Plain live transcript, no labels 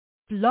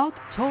Blog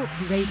Talk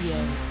Radio.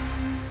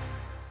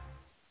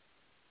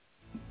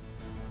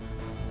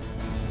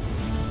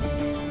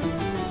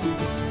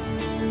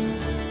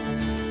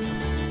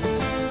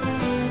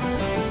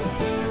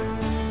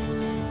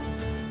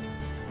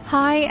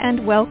 Hi,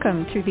 and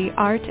welcome to The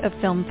Art of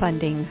Film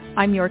Funding.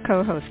 I'm your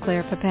co-host,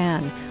 Claire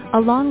Papin,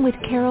 along with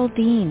Carol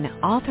Dean,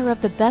 author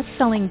of the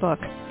best-selling book,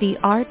 The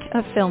Art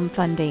of Film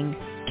Funding.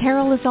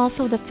 Carol is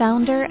also the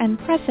founder and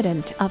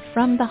president of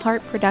From the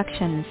Heart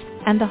Productions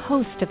and the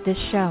host of this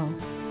show.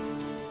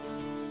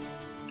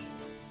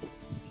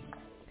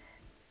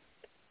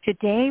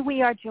 Today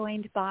we are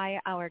joined by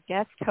our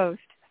guest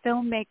host,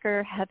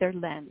 filmmaker Heather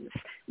Lenz,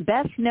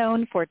 best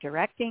known for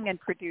directing and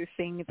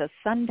producing the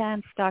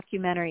Sundance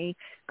documentary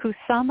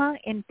Kusama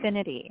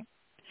Infinity.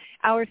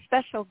 Our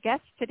special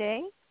guests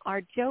today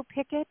are Joe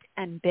Pickett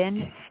and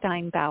Ben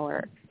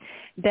Steinbauer.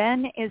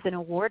 Ben is an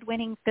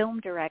award-winning film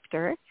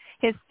director.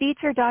 His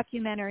feature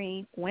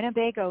documentary,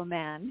 Winnebago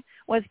Man,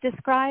 was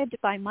described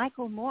by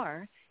Michael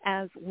Moore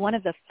as one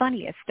of the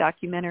funniest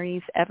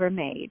documentaries ever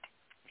made.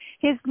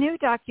 His new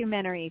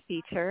documentary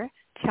feature,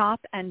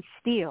 Chop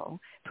Steele,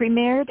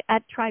 premiered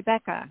at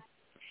Tribeca.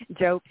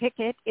 Joe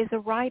Pickett is a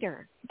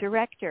writer,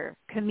 director,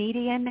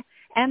 comedian,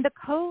 and the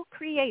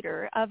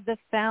co-creator of the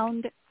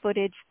Found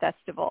Footage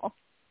Festival.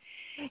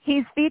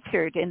 He's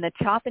featured in the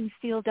Chop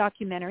Steele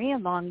documentary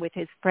along with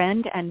his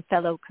friend and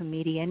fellow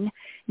comedian,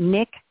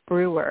 Nick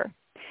Prueher.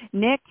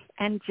 Nick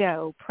and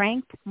Joe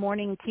pranked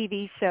morning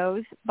TV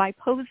shows by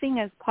posing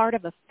as part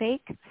of a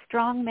fake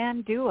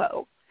strongman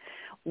duo.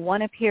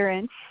 One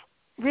appearance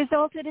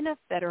resulted in a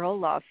federal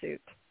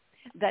lawsuit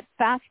that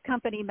Fast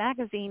Company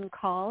magazine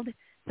called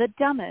the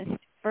dumbest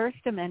First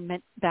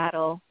Amendment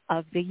battle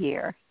of the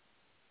year.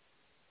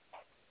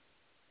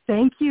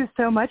 Thank you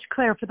so much,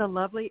 Claire, for the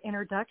lovely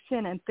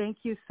introduction, and thank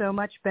you so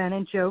much, Ben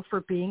and Joe,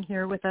 for being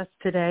here with us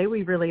today.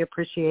 We really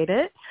appreciate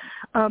it.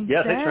 Thanks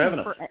for having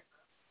us.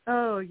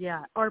 Oh,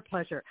 yeah, our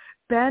pleasure.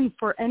 Ben,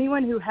 for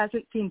anyone who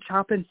hasn't seen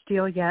Chop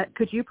Steele yet,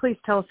 could you please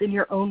tell us in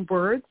your own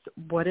words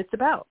what it's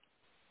about?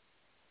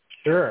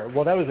 Sure.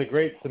 Well, that was a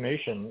great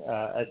summation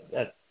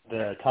at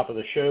the top of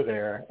the show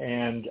there.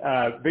 And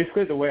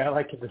basically the way I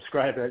like to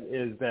describe it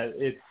is that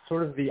it's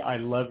sort of the I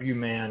Love You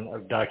Man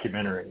of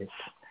documentaries.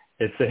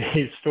 It's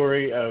a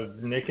story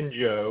of Nick and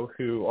Joe,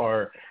 who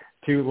are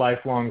two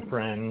lifelong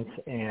friends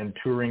and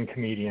touring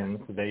comedians.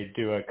 They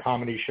do a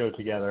comedy show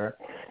together.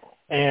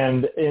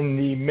 And in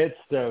the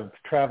midst of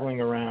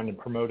traveling around and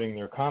promoting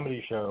their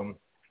comedy show,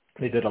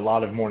 they did a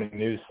lot of morning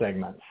news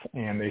segments.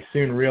 And they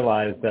soon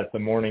realized that the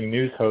morning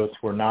news hosts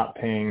were not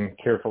paying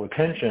careful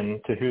attention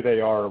to who they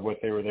are or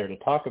what they were there to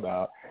talk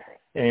about.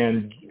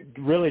 And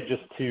really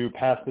just to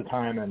pass the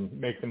time and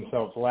make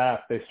themselves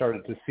laugh, they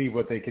started to see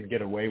what they could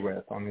get away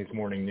with on these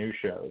morning news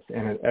shows.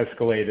 And it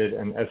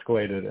escalated and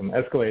escalated and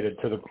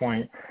escalated to the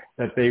point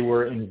that they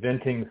were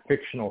inventing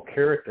fictional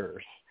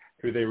characters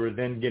who they were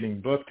then getting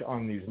booked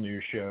on these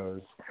news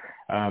shows,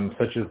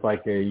 such as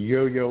like a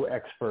yo-yo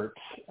expert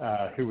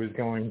who was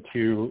going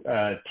to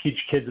teach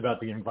kids about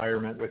the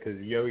environment with his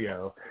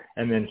yo-yo.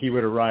 And then he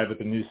would arrive at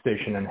the news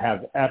station and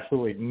have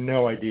absolutely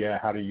no idea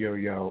how to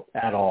yo-yo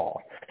at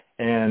all.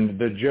 And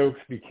the jokes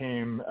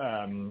became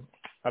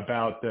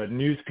about the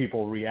news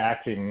people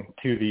reacting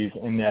to these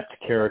inept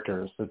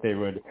characters that they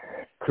would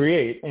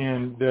create.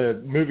 And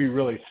the movie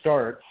really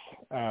starts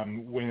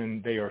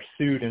when they are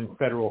sued in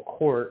federal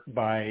court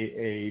by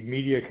a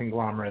media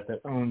conglomerate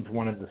that owns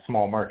one of the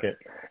small market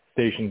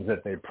stations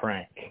that they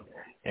prank.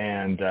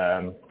 And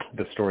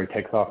the story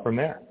takes off from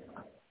there.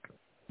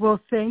 Well,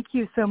 thank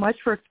you so much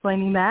for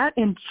explaining that.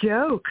 And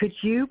Joe, could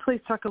you please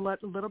talk a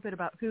little bit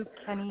about who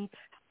Kenny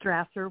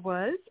Strasser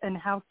was and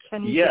how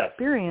Kenny's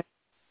experience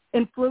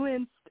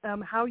influenced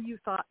how you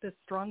thought the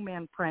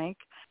strongman prank,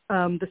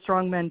 the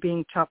strongman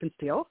being Chop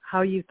Steele,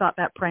 how you thought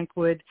that prank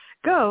would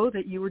go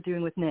that you were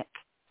doing with Nick?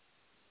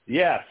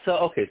 Yeah,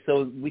 so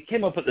we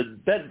came up with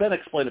Ben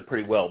explained it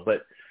pretty well,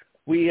 but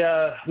we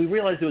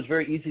realized it was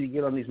very easy to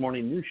get on these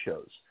morning news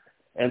shows.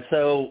 And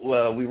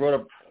so we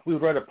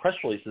would write up press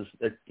releases,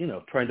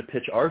 trying to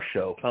pitch our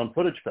show, Found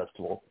Footage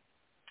Festival.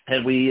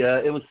 And we'd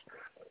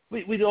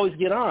always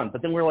get on,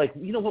 but then we're like,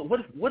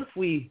 what if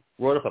we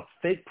wrote up a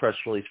fake press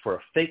release for a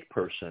fake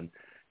person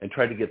and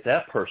tried to get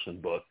that person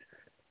booked?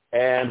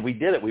 And we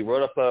did it. We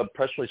wrote up a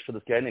press release for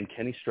this guy named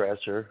Kenny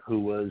Strasser, who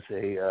was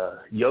a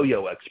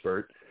yo-yo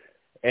expert.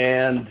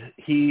 And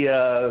he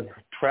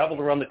traveled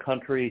around the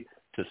country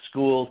to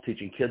schools,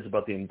 teaching kids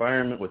about the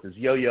environment with his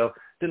yo-yo.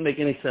 Didn't make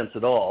any sense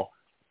at all.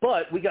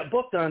 But we got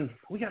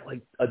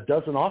like a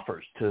dozen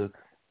offers to,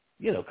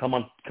 come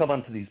on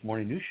to these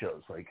morning news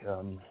shows.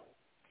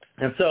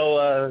 And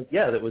so,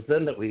 it was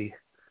then that we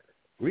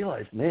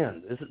realized,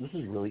 man, this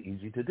is really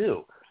easy to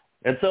do.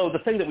 And so the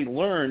thing that we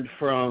learned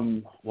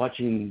from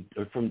watching,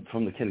 from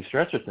the Kenny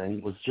Strasser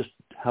thing was just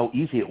how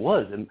easy it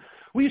was. And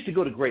we used to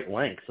go to great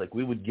lengths. Like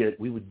we'd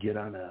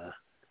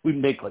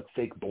make like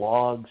fake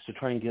blogs to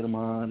try and get them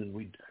on, and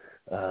we'd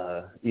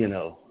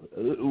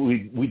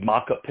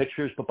mock up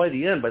pictures. But by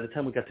the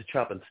time we got to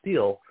Chop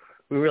Steele,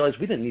 we realized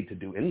we didn't need to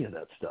do any of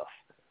that stuff.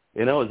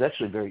 it's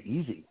actually very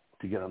easy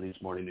to get on these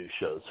morning news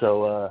shows.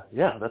 So,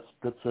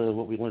 that's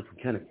what we learned from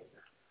Kenny.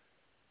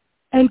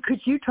 And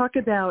could you talk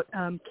about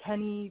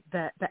Kenny,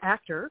 the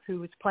actor who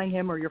was playing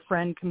him, or your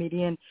friend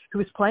comedian who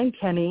was playing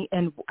Kenny,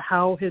 and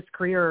how his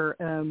career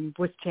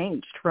was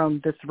changed from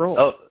this role?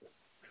 Oh,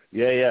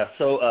 yeah.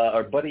 So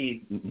our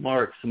buddy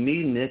Mark, so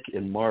me, Nick,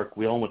 and Mark,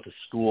 we all went to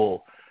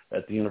school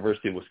at the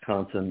University of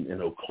Wisconsin in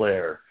Eau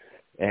Claire.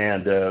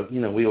 And,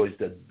 we always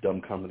did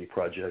dumb comedy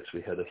projects.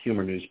 We had a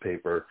humor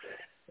newspaper.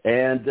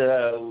 And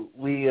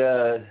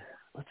I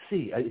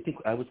think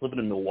I was living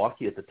in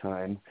Milwaukee at the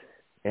time.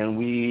 And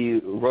we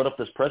wrote up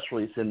this press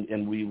release,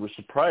 and we were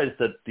surprised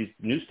that these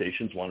news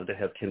stations wanted to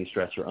have Kenny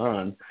Strasser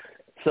on.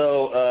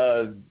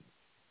 So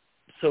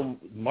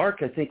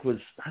Mark, I think,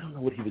 I don't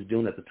know what he was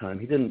doing at the time.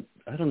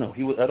 I don't know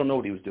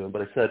what he was doing,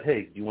 but I said,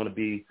 hey, do you want to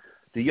be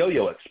the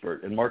yo-yo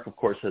expert? And Mark, of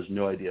course, has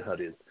no idea how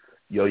to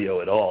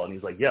yo-yo at all. And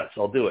he's like, yes,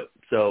 I'll do it.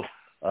 So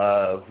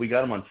we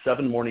got him on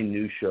 7 morning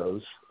news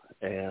shows.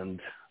 And,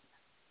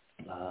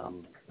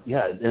 and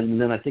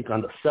then I think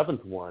on the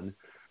 7th one,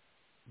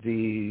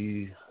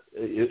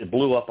 it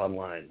blew up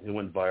online. It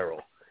went viral.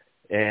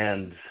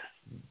 And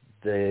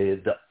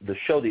the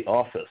show The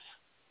Office,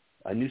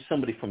 I knew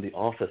somebody from The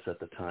Office at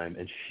the time,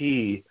 and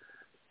she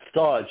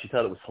thought it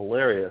was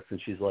hilarious,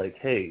 and she's like,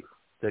 hey,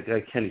 that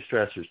guy Kenny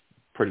Strasser's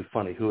pretty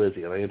funny. Who is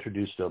he? And I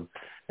introduced him.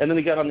 And then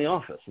he got on The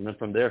Office. And then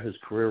from there, his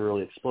career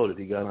really exploded.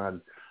 He got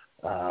on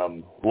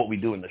What We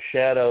Do in the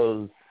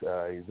Shadows.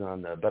 He's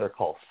on Better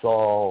Call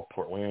Saul,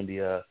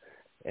 Portlandia.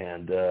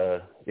 And,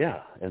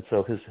 and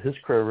so his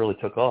career really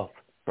took off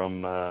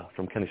from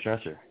Kenny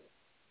Strasser.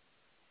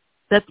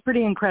 That's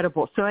pretty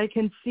incredible. So I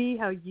can see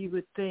how you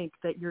would think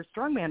that your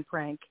strongman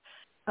prank,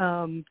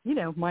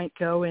 might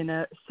go in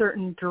a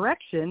certain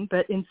direction,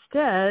 but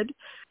instead,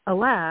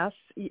 alas,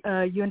 you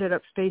ended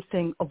up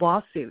facing a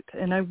lawsuit.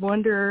 And I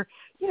wonder,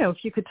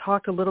 if you could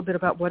talk a little bit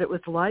about what it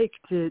was like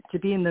to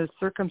be in those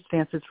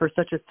circumstances for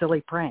such a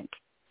silly prank.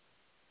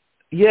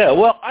 Yeah,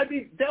 well, I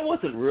mean, that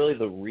wasn't really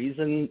the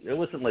reason. It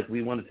wasn't like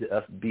we wanted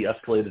to be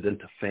escalated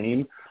into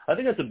fame. I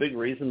think that's a big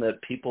reason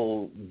that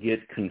people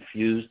get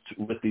confused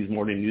with these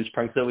morning news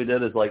pranks that we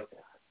did, is like,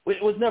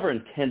 it was never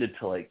intended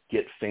to like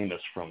get famous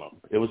from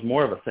them. It was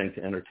more of a thing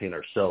to entertain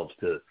ourselves,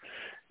 to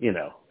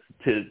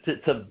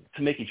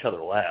make each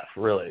other laugh,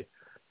 really.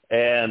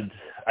 And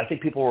I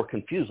think people were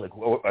confused, like,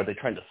 are they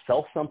trying to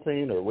sell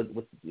something, or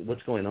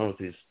what's going on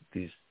with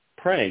these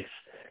pranks?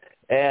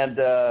 And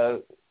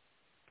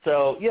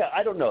so,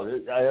 I don't know.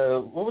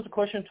 What was the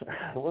question?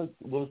 What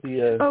was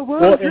the?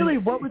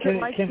 What was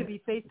it like to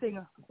be facing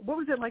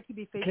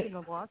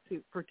a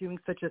lawsuit for doing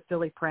such a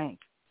silly prank?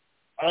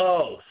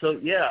 Oh, so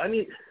I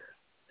mean,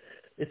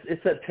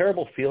 it's that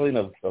terrible feeling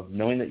of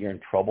knowing that you're in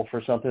trouble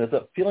for something. It's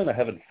a feeling I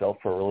haven't felt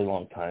for a really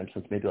long time,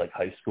 since maybe like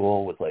high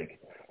school, with like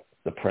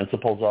the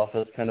principal's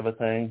office kind of a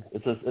thing.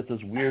 It's this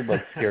weird,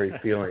 like, scary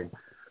feeling.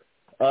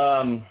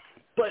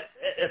 But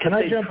can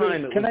I jump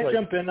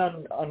in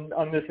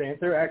on this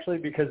answer, actually,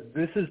 because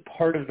this is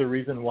part of the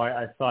reason why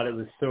I thought it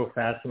was so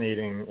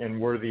fascinating and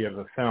worthy of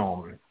a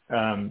film,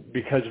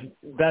 because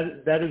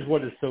that is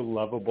what is so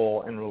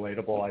lovable and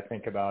relatable, I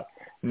think, about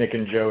Nick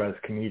and Joe as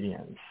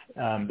comedians.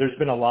 There's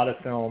been a lot of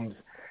films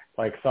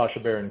like Sacha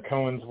Baron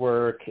Cohen's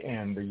work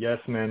and the Yes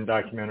Men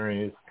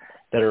documentaries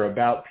that are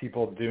about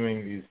people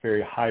doing these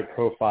very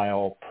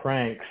high-profile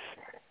pranks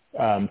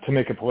to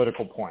make a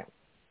political point.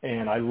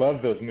 And I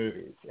love those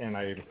movies, and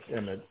I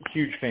am a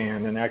huge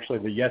fan. And actually,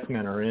 the Yes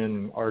Men are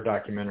in our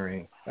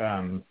documentary,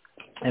 and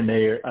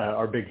they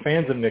are big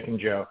fans of Nick and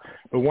Joe.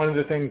 But one of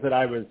the things that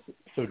I was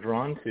so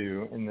drawn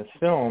to in this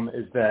film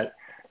is that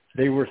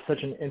they were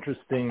such an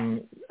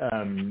interesting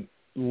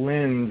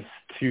lens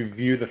to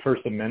view the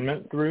First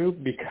Amendment through,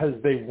 because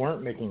they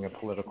weren't making a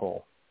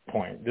political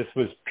point. This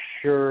was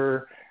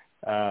pure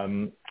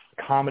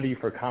comedy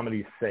for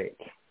comedy's sake.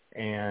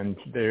 And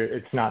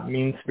it's not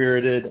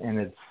mean-spirited, and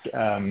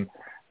it's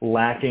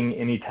lacking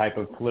any type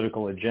of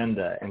political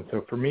agenda. And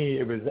so for me,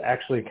 it was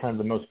actually kind of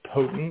the most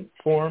potent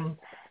form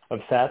of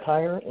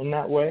satire in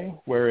that way,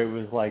 where it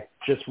was like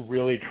just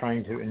really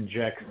trying to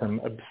inject some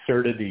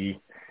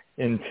absurdity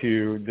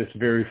into this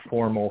very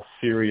formal,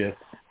 serious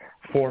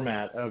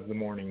format of the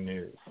morning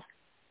news.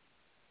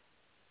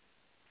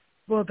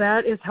 Well,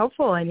 that is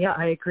helpful, and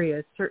I agree.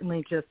 It's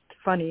certainly just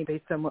funny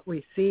based on what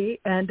we see.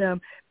 And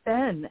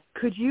Ben,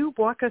 could you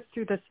walk us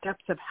through the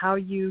steps of how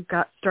you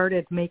got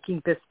started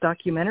making this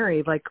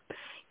documentary? Like,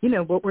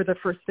 what were the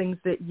first things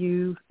that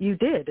you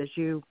did as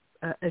you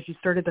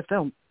started the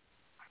film?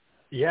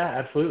 Yeah,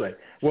 absolutely.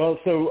 Well,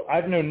 so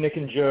I've known Nick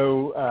and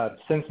Joe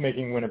since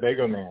making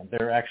Winnebago Man.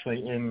 They're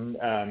actually in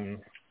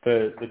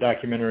the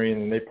documentary,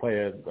 and they play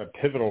a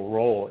pivotal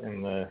role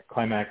in the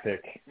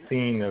climactic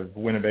scene of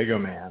Winnebago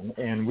Man.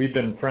 And we've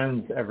been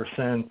friends ever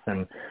since,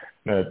 and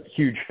I'm a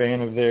huge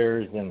fan of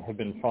theirs and have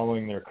been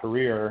following their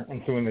career.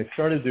 And so when they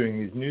started doing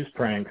these news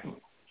pranks,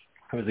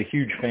 I was a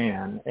huge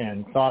fan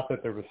and thought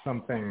that there was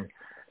something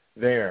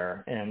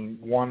there and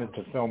wanted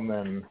to film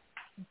them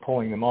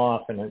pulling them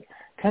off. And it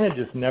kind of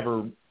just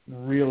never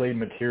really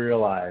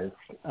materialize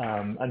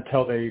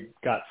until they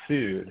got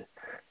sued.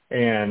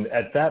 And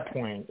at that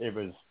point, it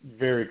was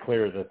very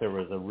clear that there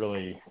was a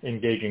really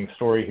engaging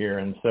story here.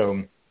 And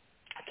so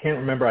I can't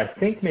remember. I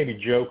think maybe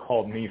Joe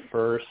called me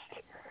first.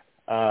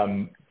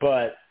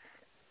 But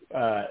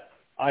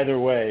either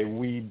way,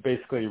 we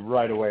basically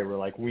right away were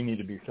like, we need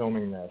to be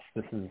filming this.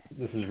 This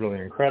is really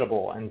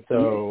incredible. And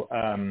so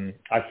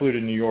I flew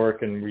to New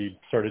York, and we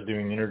started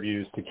doing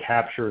interviews to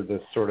capture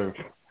this sort of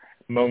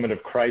moment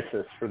of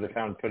crisis for the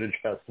Found Footage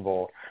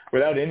Festival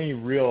without any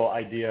real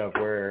idea of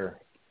where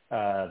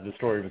the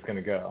story was going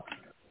to go.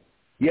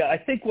 Yeah, I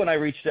think when I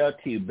reached out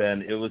to you,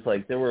 Ben, it was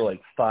like there were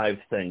like 5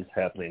 things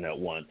happening at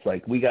once.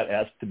 Like we got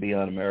asked to be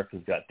on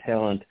America's Got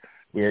Talent.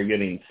 We were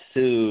getting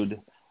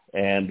sued,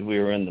 and we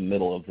were in the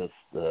middle of just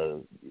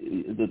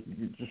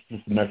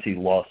this messy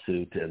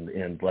lawsuit,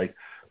 and like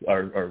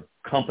our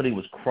company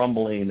was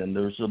crumbling, and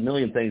there was a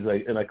million things.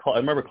 I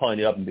remember calling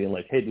you up and being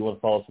like, "Hey, do you want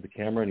to follow us to the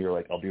camera?" And you were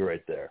like, "I'll be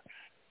right there."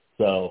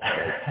 So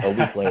like, a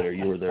week later,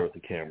 you were there with the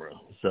camera.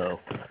 So.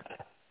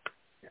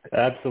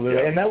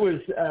 Absolutely, yeah. and that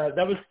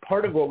was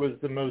part of what was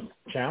the most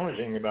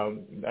challenging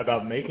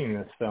about making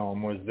this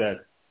film, was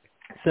that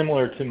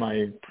similar to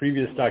my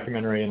previous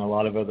documentary and a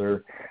lot of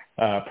other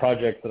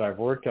projects that I've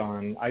worked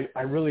on,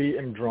 I really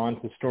am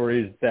drawn to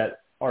stories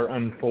that are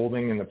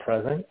unfolding in the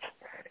present.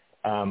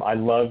 I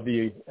love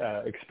the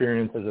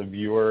experience as a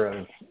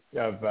viewer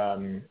of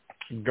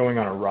going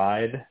on a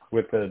ride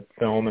with the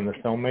film and the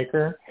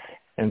filmmaker,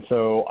 and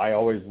so I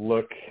always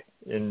look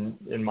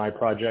in my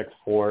projects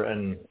for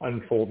an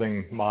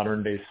unfolding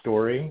modern day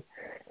story,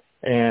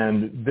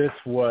 and this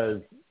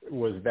was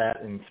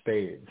that in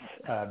spades,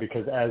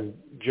 because as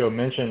Joe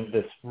mentioned,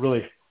 this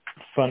really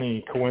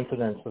funny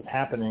coincidence was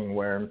happening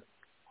where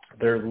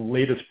their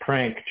latest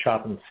prank,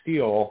 Chop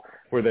Steele,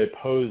 where they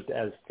posed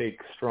as fake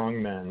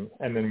strongmen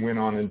and then went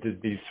on and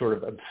did these sort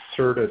of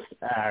absurdist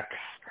acts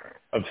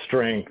of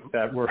strength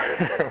that were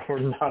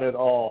not at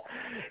all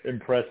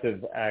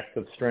impressive acts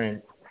of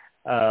strength.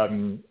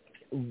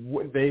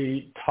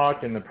 They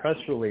talked in the press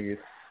release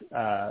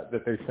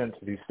that they sent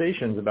to these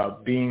stations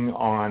about being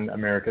on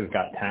America's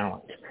Got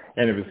Talent,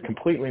 and it was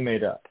completely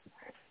made up.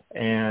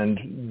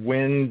 And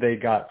when they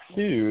got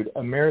sued,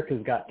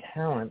 America's Got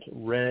Talent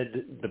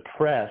read the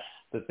press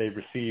that they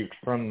received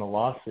from the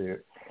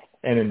lawsuit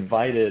and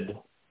invited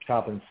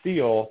Chop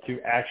Steele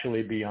to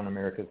actually be on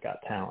America's Got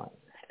Talent.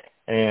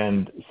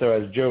 And so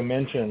as Joe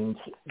mentioned,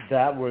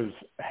 that was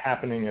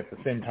happening at the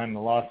same time the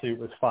lawsuit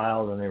was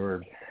filed, and they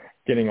were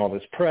getting all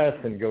this press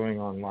and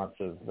going on lots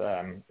of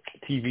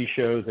TV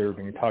shows. They were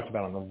being talked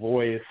about on The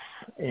Voice,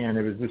 and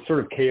it was this sort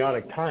of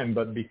chaotic time.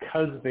 But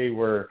because they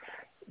were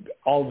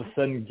all of a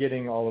sudden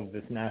getting all of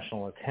this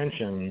national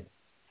attention,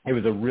 it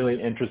was a really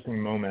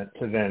interesting moment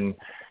to then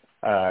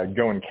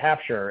go and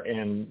capture.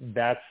 And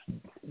that's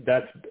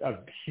a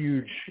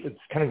huge, it's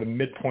kind of the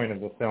midpoint of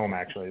the film,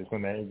 actually, is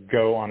when they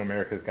go on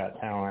America's Got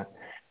Talent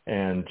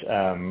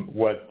and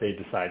what they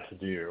decide to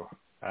do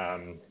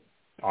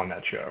on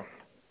that show.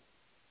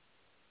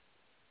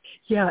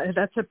 Yeah,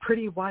 that's a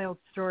pretty wild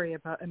story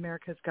about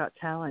America's Got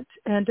Talent.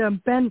 And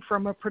Ben,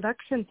 from a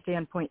production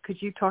standpoint,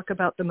 could you talk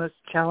about the most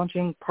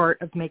challenging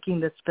part of making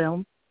this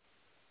film?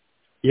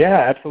 Yeah,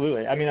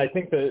 absolutely. I mean, I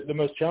think the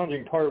most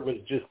challenging part was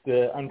just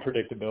the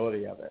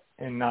unpredictability of it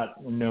and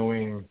not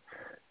knowing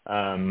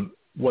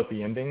what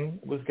the ending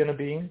was going to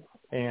be.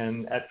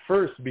 And at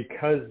first,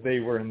 because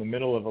they were in the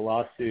middle of a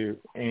lawsuit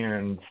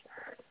and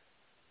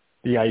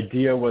the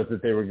idea was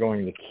that they were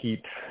going to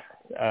keep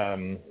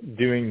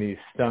doing these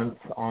stunts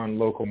on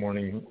local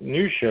morning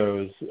news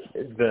shows,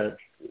 that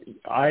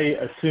I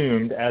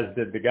assumed, as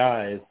did the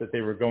guys, that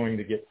they were going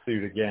to get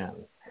sued again.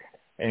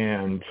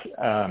 And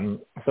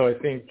so I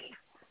think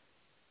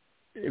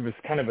it was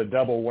kind of a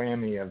double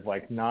whammy of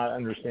like not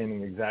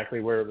understanding exactly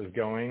where it was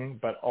going,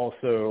 but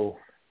also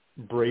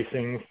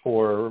bracing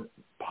for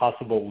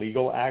possible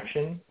legal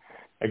action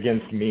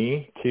against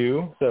me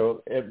too.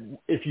 So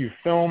if you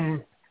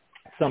film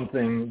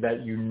something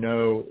that you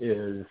know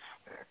is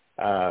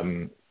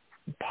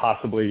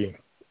possibly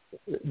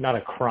not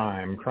a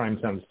crime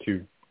sounds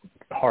too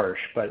harsh,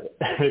 but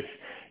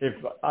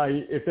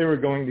if they were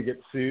going to get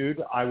sued,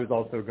 I was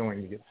also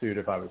going to get sued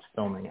if I was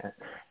filming it.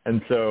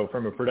 And so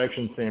from a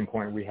production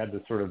standpoint, we had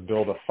to sort of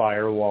build a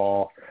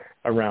firewall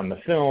around the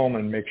film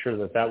and make sure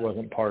that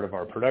wasn't part of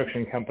our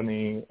production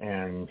company.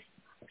 And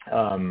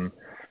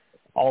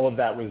all of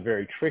that was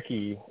very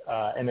tricky.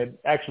 And it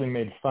actually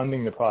made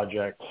funding the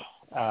project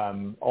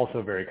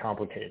also very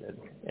complicated.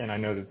 And I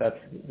know that that's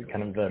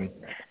kind of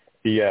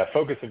the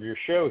focus of your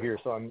show here,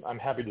 so I'm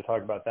happy to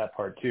talk about that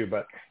part too.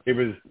 But it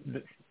was,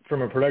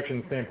 from a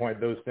production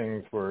standpoint, those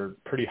things were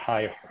pretty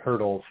high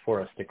hurdles for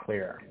us to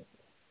clear.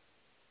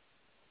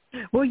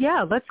 Well,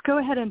 yeah, let's go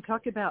ahead and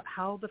talk about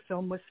how the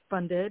film was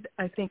funded.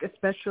 I think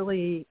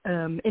especially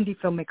indie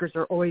filmmakers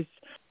are always,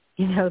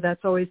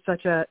 That's always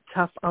such a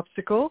tough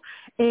obstacle.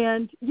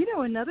 And,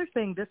 another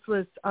thing, this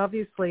was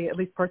obviously, at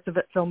least parts of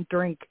it, filmed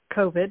during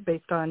COVID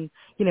based on,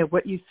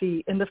 what you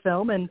see in the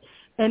film. And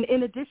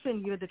in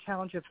addition, you had the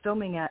challenge of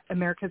filming at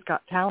America's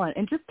Got Talent.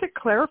 And just to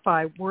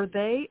clarify, were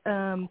there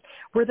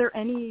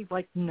any,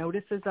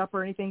 notices up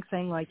or anything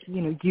saying,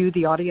 you,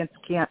 the audience,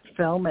 can't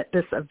film at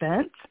this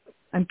event?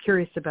 I'm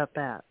curious about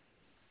that.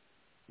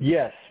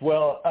 Yes.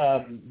 Well,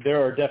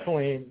 there are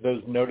definitely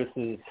those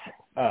notices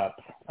up.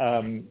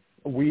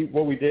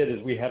 What we did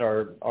is we had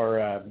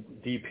our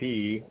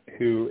DP,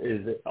 who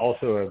is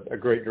also a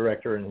great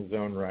director in his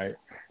own right,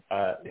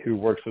 who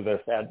works with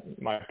us at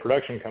my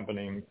production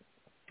company,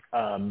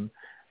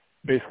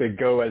 basically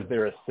go as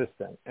their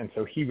assistant. And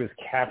so he was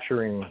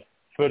capturing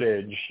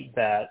footage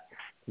that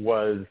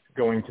was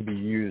going to be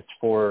used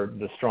for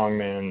the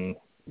strongman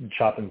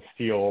Chop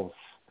Steele's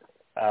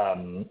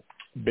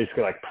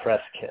basically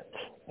press kit.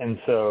 And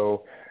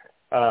so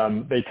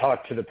they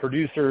talked to the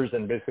producers,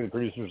 and basically the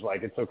producers were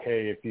like, it's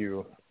okay if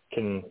you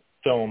can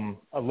film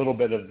a little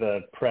bit of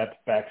the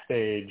prep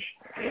backstage.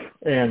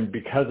 And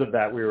because of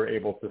that, we were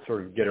able to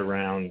sort of get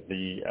around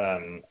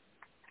the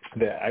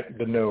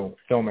no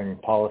filming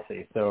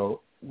policy.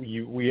 So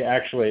we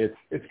actually,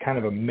 it's kind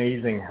of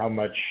amazing how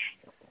much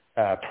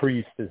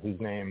Priest is his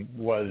name,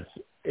 was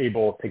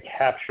able to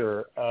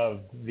capture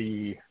of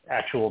the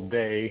actual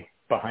day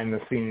behind the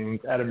scenes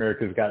at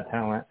America's Got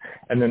Talent,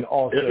 and then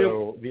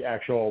also the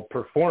actual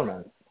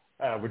performance,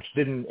 which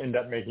didn't end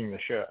up making the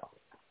show.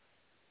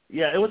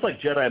 Yeah, it was like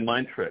Jedi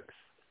mind tricks.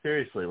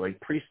 Seriously,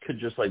 Priest could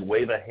just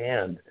wave a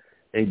hand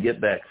and get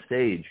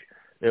backstage.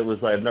 It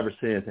was I've never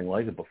seen anything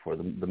like it before.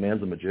 The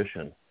man's a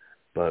magician,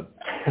 but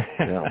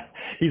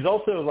he's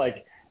also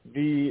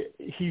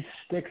he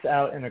sticks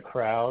out in a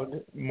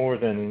crowd more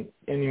than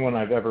anyone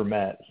I've ever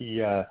met. He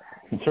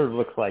sort of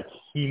looks like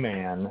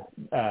He-Man,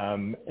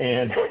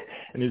 and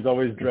he's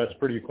always dressed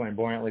pretty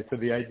flamboyantly. So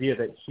the idea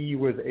that he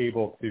was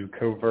able to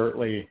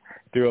covertly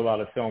do a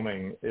lot of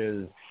filming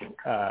is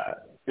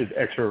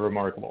extra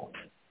remarkable.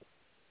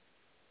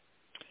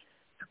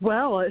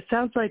 Well, it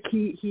sounds like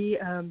he'll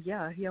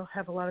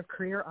have a lot of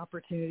career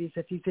opportunities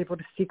if he's able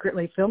to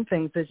secretly film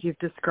things as you've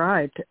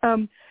described.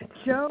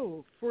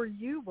 Joe, for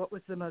you, what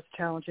was the most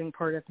challenging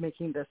part of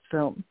making this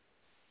film?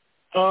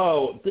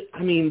 Oh,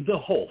 the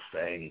whole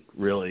thing,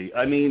 really.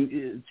 I've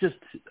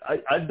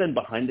been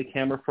behind the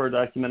camera for a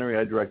documentary.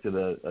 I directed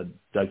a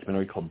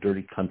documentary called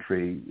Dirty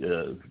Country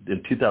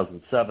in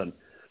 2007.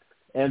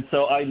 And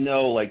so I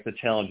know, the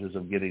challenges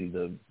of getting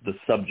the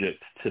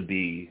subject to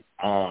be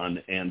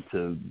on and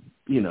to,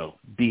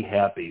 be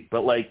happy.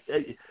 But,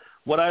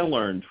 what I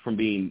learned from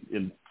being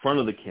in front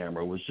of the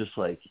camera was just,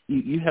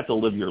 you have to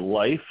live your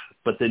life,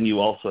 but then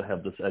you also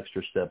have this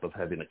extra step of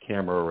having a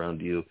camera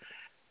around you,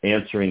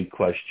 answering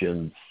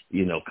questions,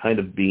 kind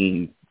of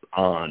being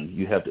on.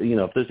 You have to,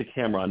 if there's a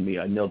camera on me,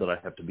 I know that I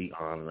have to be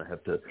on, and I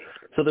have to.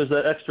 So there's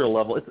that extra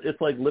level.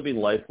 It's like living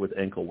life with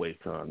ankle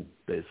weights on,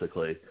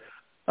 basically.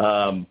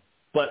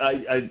 But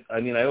I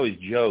always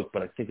joke,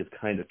 but I think it's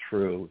kind of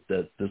true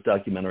that this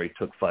documentary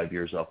took 5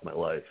 years off my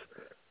life.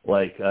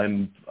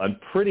 I'm a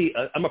pretty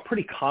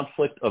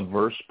conflict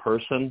averse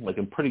person.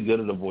 I'm pretty good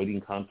at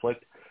avoiding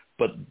conflict,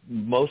 but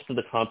most of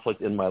the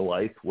conflict in my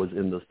life was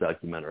in this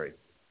documentary.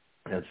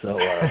 And so,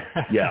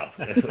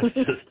 it was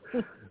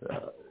just,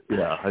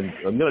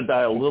 I'm going to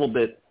die a little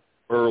bit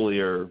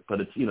earlier, but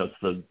it's, it's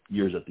the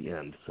years at the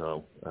end.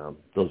 So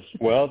those.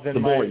 Well, then the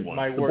boring ones.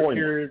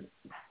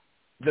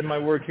 Then my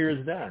work here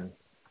is done.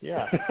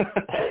 Yeah.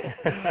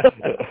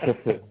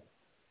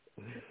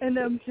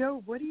 And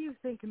Joe, what do you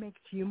think makes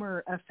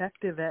humor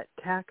effective at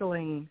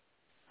tackling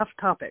tough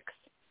topics?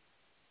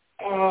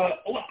 Well,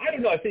 I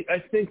don't know. I think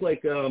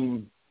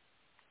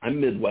I'm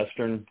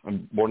Midwestern.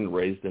 I'm born and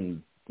raised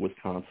in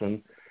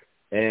Wisconsin,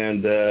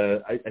 and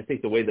I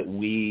think the way that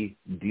we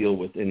deal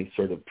with any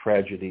sort of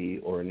tragedy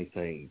or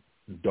anything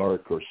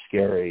dark or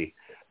scary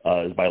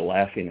is by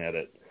laughing at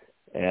it.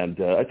 And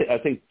I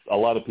think a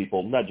lot of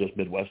people, not just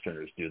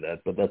Midwesterners, do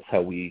that, but that's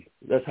how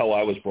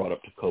I was brought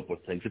up to cope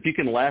with things. If you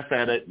can laugh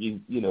at it,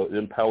 it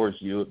empowers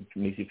you. It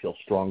makes you feel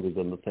stronger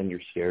than the thing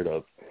you're scared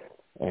of.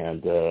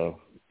 And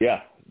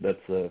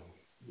that's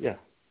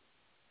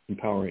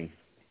empowering.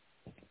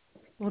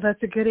 Well,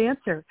 that's a good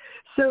answer.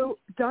 So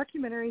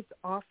documentaries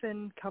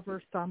often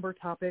cover somber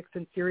topics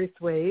in serious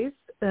ways.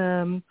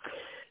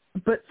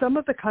 But some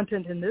of the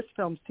content in this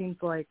film seems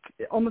like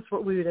almost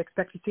what we would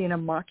expect to see in a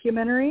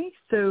mockumentary.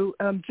 So,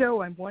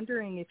 Joe, I'm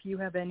wondering if you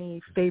have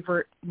any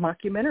favorite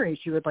mockumentaries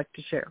you would like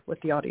to share with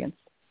the audience.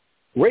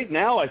 Right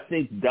now, I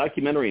think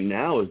Documentary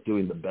Now is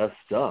doing the best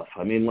stuff.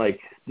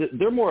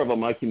 They're more of a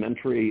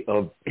mockumentary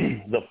of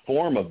the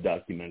form of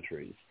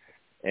documentaries.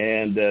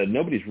 And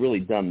nobody's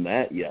really done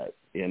that yet.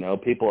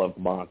 People have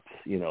mocked,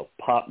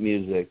 pop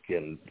music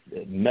and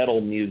metal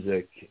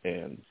music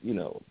and,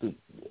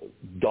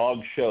 dog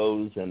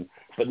shows,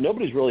 but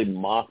nobody's really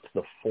mocked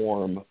the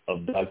form of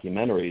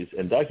documentaries.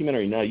 And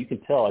Documentary Now, you can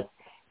tell, I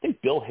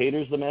think Bill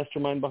Hader's the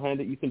mastermind behind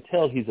it. You can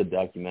tell he's a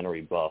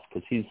documentary buff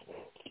because he's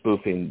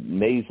spoofing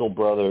Maisel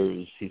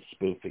Brothers. He's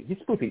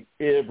spoofing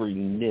every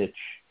niche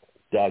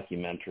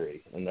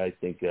documentary, and I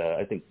think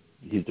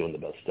he's doing the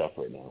best stuff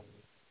right now.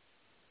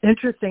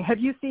 Interesting. Have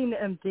you seen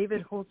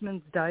David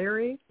Holzman's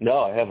Diary? No,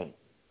 I haven't.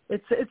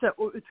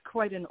 It's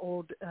quite an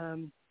old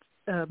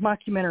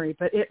mockumentary,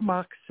 but it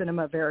mocks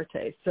cinema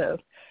verite, so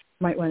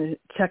might want to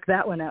check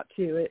that one out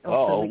too. It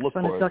also makes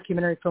fun of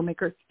documentary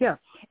filmmakers. Yeah.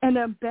 And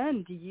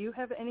Ben, do you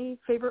have any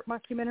favorite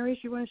mockumentaries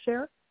you want to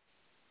share?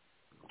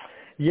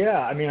 Yeah,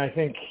 I mean, I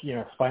think,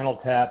 Spinal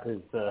Tap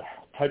is the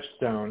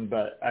touchstone,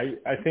 but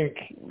I think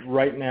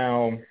right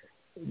now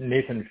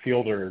Nathan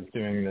Fielder is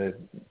doing the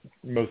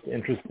most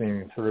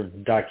interesting sort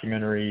of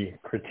documentary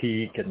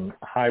critique and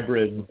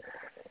hybrid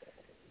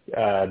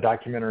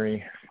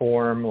documentary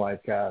form,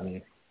 like,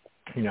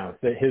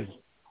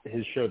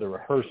 his show, The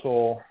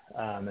Rehearsal,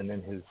 and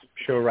then his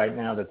show right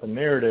now that's a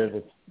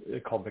narrative,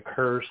 it's called The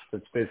Curse.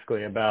 It's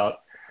basically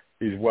about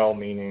these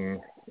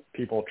well-meaning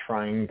people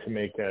trying to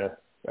make a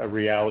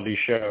reality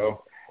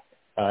show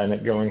and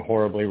it going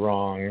horribly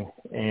wrong.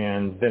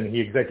 And then he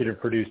executive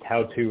produced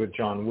How To with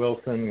John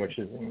Wilson, which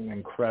is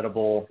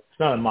incredible. It's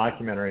not a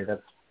mockumentary,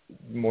 that's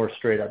more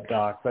straight up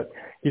doc, but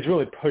he's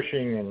really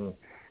pushing and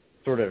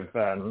sort of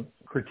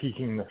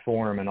critiquing the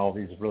form in all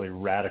these really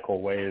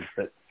radical ways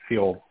that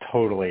feel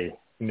totally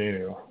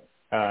new.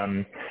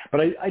 But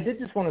I did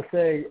just want to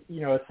say,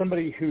 as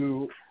somebody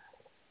who,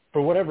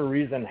 for whatever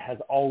reason, has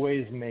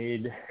always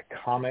made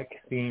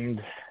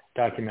comic-themed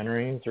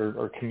documentaries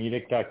or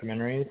comedic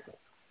documentaries,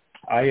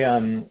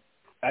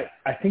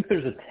 I think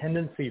there's a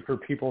tendency for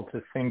people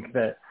to think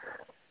that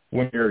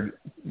when you're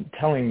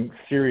telling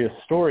serious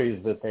stories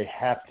that they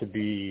have to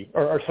be,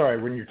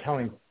 when you're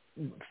telling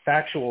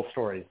factual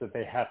stories that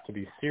they have to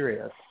be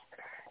serious.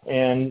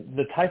 And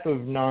the type of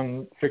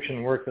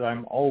nonfiction work that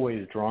I'm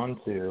always drawn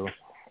to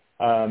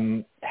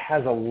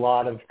has a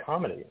lot of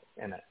comedy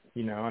in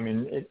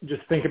it.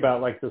 Just think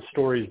about like the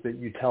stories that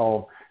you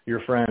tell your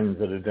friends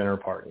at a dinner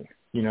party.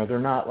 They're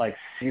not like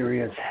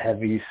serious,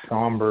 heavy,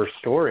 somber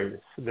stories.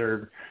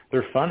 They're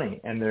funny,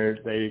 and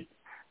they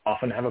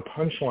often have a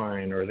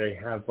punchline, or they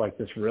have like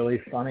this really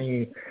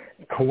funny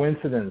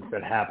coincidence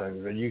that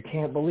happens and you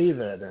can't believe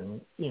it. And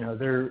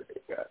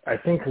I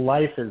think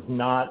life is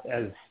not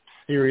as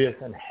serious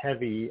and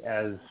heavy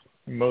as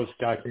most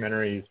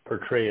documentaries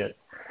portray it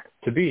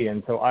to be.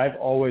 And so I've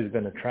always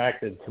been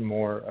attracted to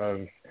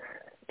more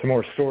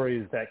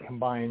stories that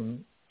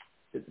combine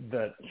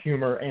the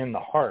humor and the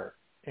heart.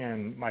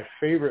 And my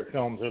favorite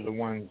films are the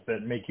ones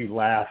that make you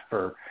laugh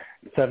for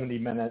 70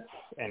 minutes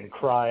and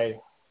cry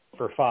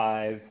for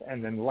 5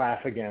 and then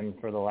laugh again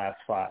for the last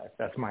 5.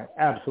 That's my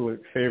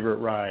absolute favorite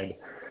ride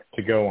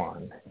to go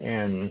on.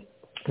 And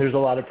there's a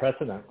lot of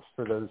precedents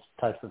for those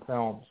types of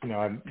films.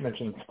 I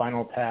mentioned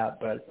Spinal Tap,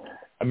 but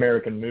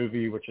American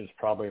Movie, which is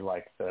probably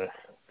like the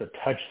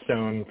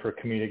touchstone for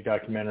comedic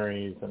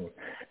documentaries, and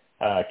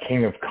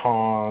King of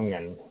Kong,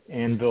 and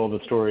Anvil, the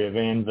story of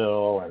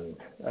Anvil,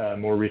 and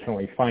more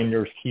recently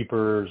Finders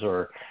Keepers,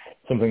 or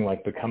something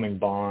like Becoming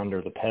Bond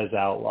or The Pez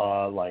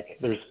Outlaw. Like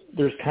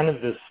there's kind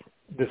of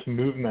this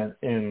movement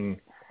in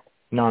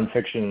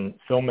nonfiction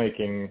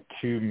filmmaking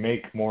to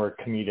make more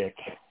comedic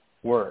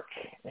work,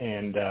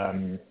 and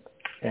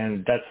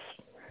that's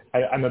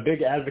I'm a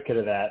big advocate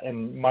of that.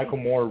 And Michael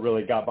Moore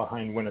really got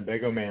behind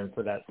Winnebago Man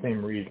for that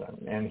same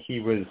reason, and he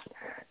was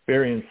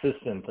very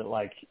insistent that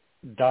like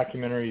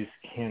documentaries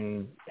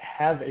can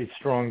have a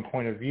strong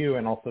point of view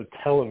and also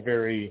tell a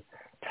very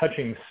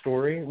touching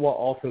story while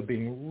also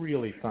being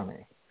really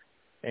funny.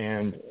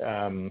 And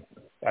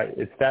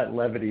it's that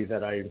levity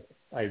that I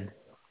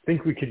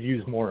think we could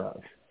use more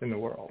of in the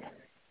world.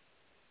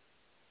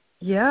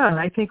 Yeah, and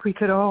I think we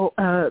could all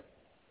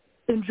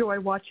enjoy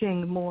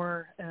watching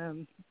more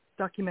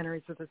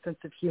documentaries with a sense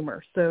of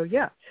humor. So,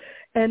 yeah.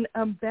 And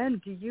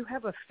Ben, do you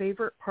have a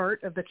favorite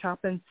part of the Chop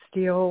and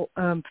Steele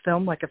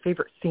film, like a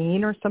favorite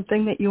scene or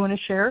something that you want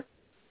to share?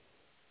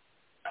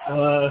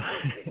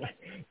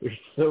 There's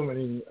so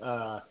many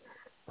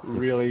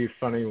really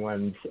funny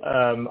ones.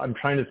 I'm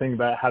trying to think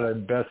about how to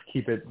best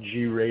keep it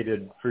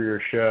G-rated for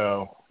your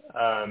show.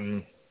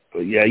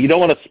 Yeah, you don't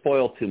want to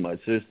spoil too much.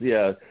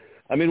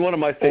 One of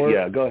my favorites.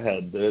 Yeah, go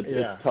ahead.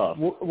 It's tough.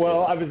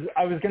 Well,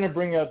 I was going to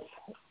bring up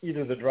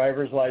either the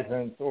driver's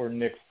license or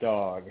Nick's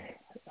dog,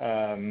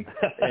 and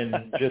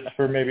just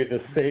for maybe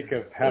the sake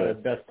of how to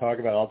best talk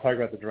about it, I'll talk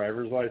about the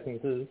driver's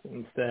licenses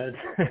instead.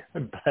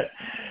 But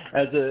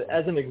as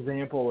an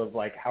example of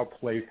like how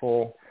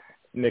playful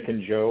Nick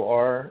and Joe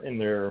are in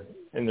their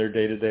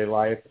day-to-day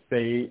life,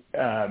 they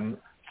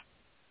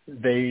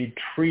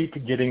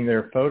treat getting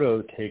their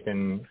photo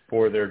taken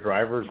for their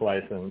driver's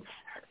license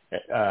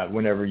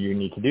whenever you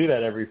need to do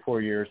that every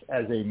 4 years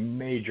as a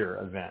major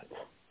event,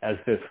 as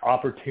this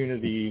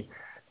opportunity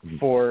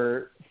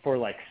for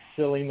like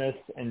silliness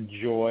and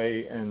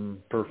joy and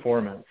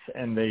performance.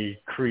 And they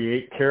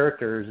create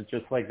characters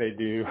just like they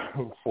do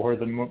for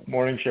the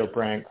morning show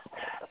pranks,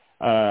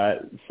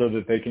 so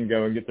that they can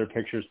go and get their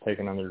pictures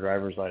taken on their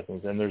driver's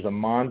license. And there's a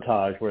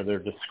montage where they're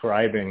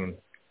describing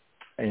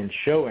and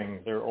showing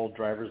their old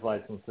driver's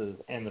licenses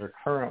and their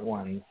current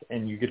ones,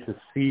 and you get to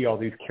see all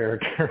these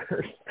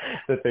characters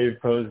that they've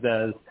posed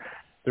as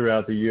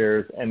throughout the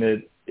years, and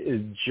it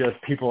is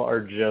just, people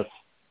are just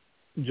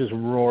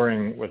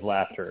roaring with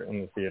laughter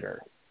in the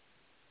theater.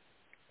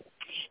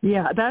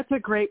 Yeah, that's a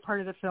great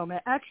part of the film.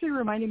 It actually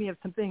reminded me of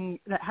something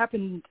that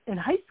happened in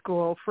high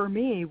school for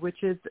me,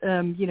 which is,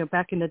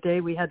 back in the day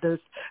we had those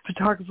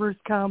photographers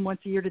come once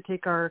a year to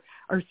take our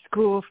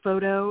school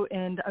photo,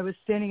 and I was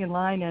standing in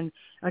line, and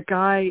a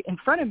guy in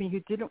front of me who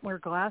didn't wear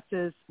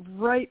glasses,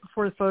 right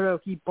before the photo,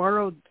 he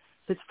borrowed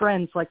his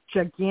friend's like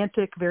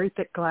gigantic, very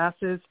thick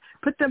glasses,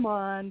 put them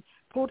on,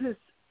 pulled his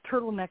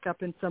turtleneck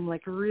up in some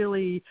like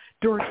really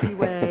dorky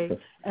way,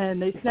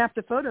 and they snapped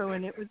a photo,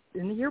 and it was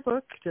in the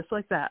yearbook just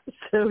like that.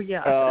 So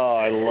yeah. Oh,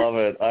 I love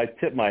it. I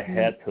tip my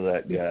hat to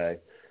that guy.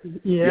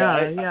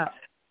 Yeah.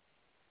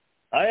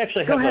 I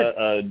actually have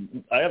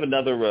I have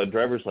another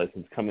driver's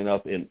license coming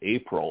up in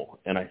April,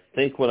 and I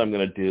think what I'm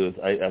going to do is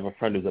I have a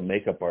friend who's a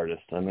makeup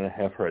artist. I'm going to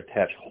have her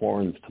attach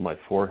horns to my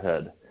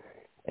forehead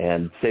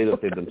and say that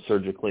they've been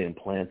surgically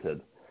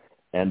implanted.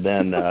 And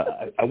then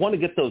I want to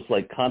get those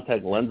like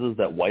contact lenses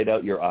that white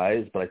out your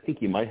eyes, but I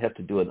think you might have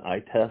to do an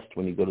eye test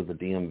when you go to the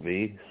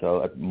DMV,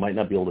 so I might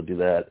not be able to do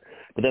that.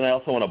 But then I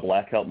also want to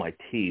black out my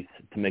teeth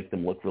to make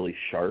them look really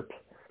sharp.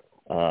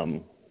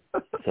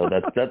 So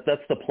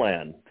that's the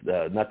plan,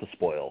 not to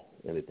spoil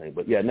anything.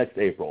 But yeah, next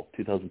April,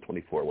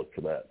 2024, look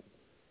for that.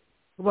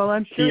 Well,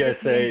 I'm sure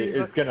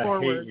TSA is going to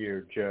hate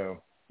you, Joe.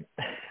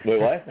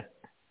 Wait, what?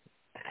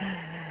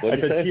 I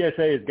said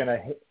TSA is going to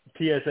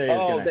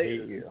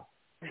hate you.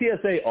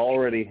 TSA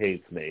already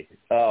hates me.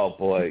 Oh,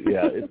 boy,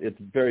 yeah, it's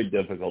very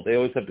difficult. They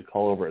always have to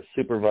call over a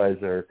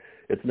supervisor.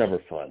 It's never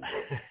fun.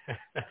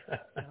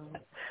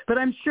 But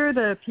I'm sure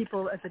the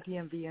people at the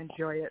DMV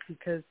enjoy it,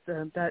 because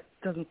that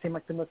doesn't seem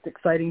like the most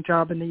exciting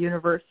job in the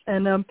universe.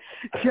 And,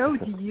 Joe,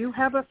 do you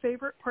have a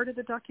favorite part of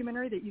the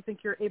documentary that you think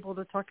you're able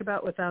to talk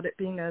about without it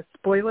being a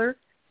spoiler?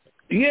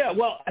 Yeah,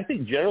 well, I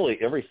think generally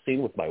every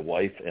scene with my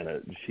wife in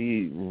it,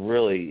 she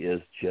really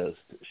is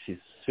she's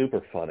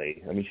super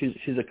funny. I mean,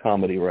 she's a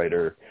comedy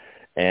writer,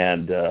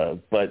 and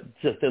but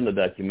just in the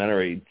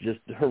documentary, just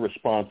her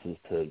responses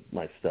to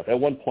my stuff. At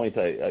one point,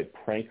 I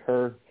prank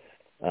her,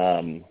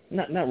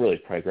 not really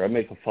prank her. I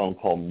make a phone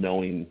call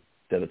knowing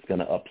that it's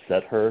going to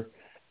upset her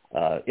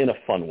in a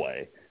fun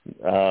way,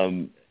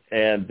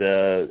 and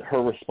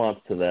her response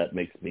to that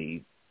makes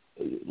me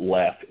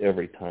laugh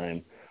every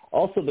time.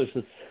 Also, there's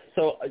this.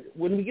 So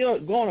when we go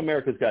on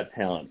America's Got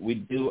Talent, we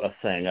do a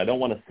thing. I don't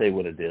want to say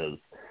what it is.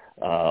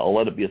 I'll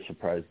let it be a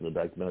surprise in the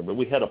documentary. But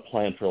we had a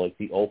plan for like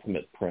the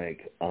ultimate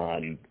prank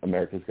on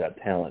America's Got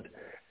Talent,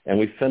 and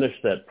we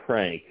finished that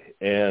prank.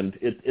 And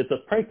it's a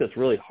prank that's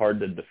really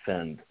hard to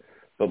defend.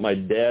 But my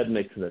dad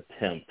makes an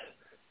attempt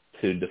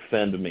to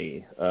defend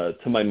me to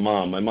my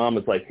mom. My mom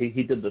is like,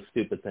 he did the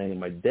stupid thing, and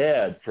my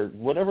dad, for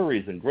whatever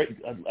reason, great.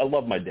 I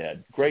love my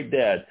dad, great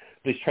dad.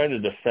 But he's trying to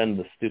defend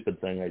the stupid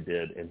thing I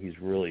did, and he's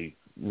really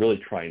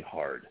trying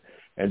hard.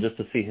 And just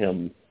to see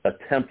him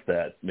attempt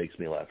that makes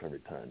me laugh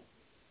every time.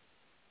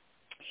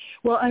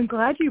 Well, I'm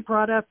glad you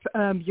brought up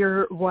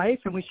your wife,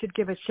 and we should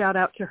give a shout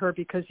out to her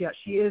because, yeah,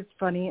 she is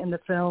funny in the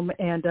film.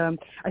 And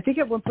I think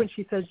at one point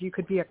she says you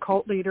could be a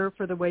cult leader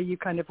for the way you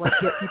kind of like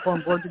get people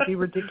on board to do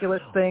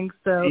ridiculous things.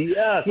 So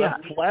yes, yeah.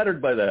 I'm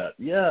flattered by that.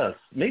 Yes,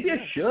 maybe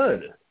I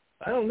should.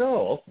 I don't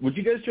know. Would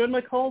you guys join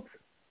my cult?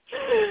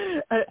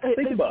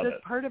 Think about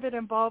it. Part of it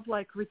involve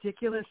like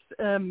ridiculous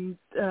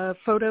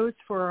photos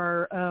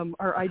for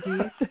our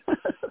IDs?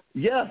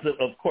 Yes,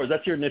 of course.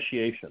 That's your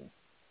initiation.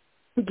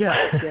 Yeah.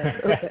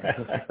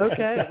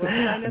 Okay. Well,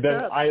 sign us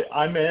up.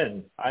 I'm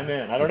in.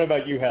 I don't know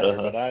about you, Heather,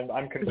 but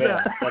I'm convinced.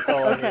 Yeah. That's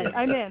all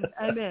I need.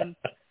 I'm in.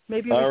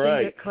 Maybe we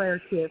can get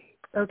Claire too.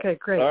 Okay,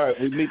 great. All right,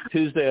 we meet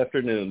Tuesday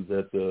afternoons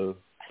at the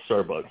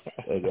Starbucks.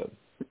 Okay.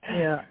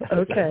 Yeah.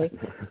 Okay.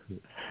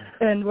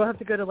 And we'll have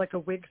to go to like a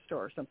wig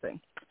store or something.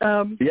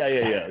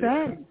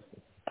 Yeah.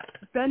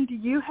 Ben, do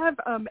you have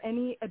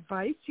any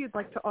advice you'd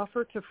like to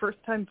offer to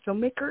first-time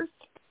filmmakers?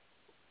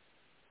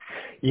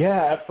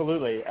 Yeah,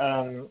 absolutely.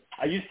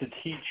 I used to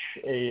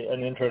teach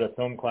an intro to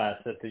film class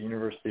at the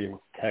University of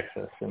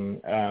Texas,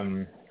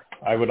 and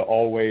I would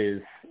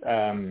always,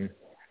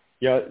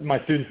 my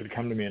students would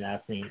come to me and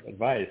ask me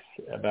advice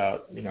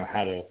about,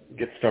 how to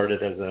get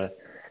started as a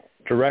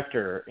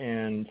director,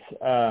 and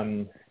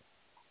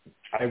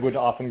I would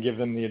often give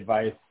them the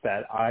advice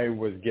that I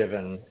was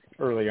given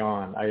early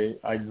on.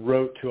 I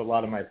wrote to a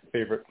lot of my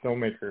favorite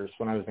filmmakers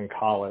when I was in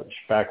college,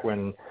 back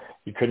when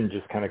you couldn't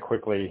just kind of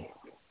quickly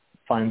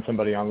find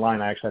somebody online.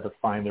 I actually had to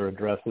find their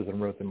addresses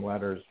and wrote them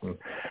letters. And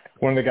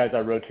one of the guys I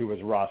wrote to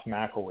was Ross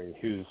McElwee,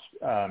 who's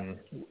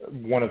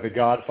one of the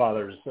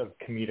godfathers of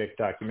comedic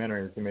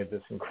documentaries. He made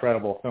this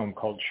incredible film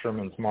called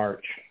Sherman's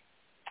March.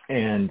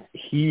 And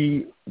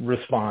he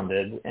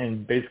responded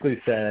and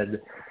basically said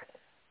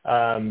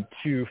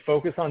to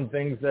focus on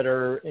things that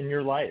are in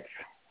your life.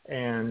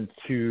 And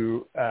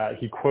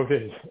he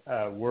quoted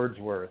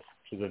Wordsworth,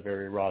 which is a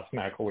very Ross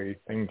McElwee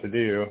thing to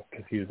do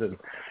because he's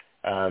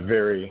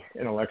very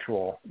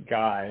intellectual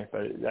guy.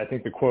 But I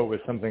think the quote was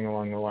something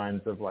along the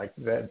lines of like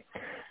that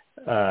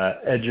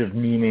edge of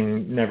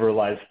meaning never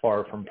lies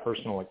far from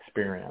personal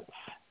experience.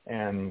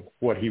 And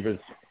what he was,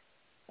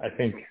 I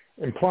think,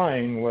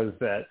 implying was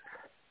that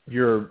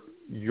your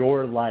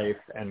life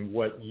and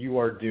what you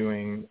are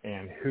doing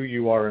and who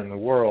you are in the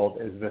world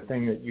is the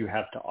thing that you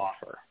have to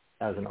offer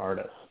as an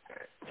artist.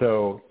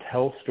 So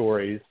tell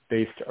stories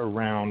based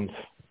around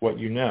what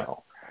you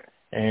know.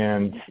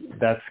 And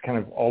that's kind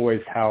of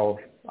always how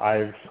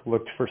I've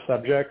looked for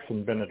subjects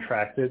and been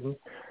attracted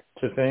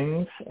to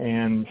things.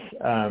 And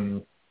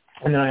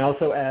then I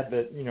also add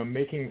that,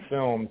 making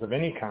films of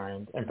any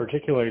kind, and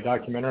particularly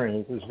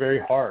documentaries, is very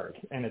hard,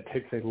 and it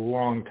takes a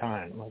long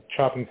time. Like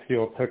Chop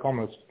Steele took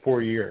almost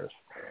 4 years.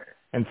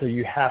 And so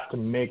you have to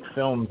make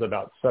films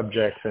about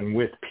subjects and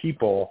with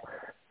people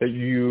that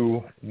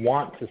you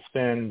want to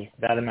spend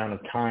that amount of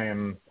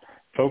time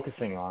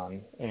focusing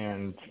on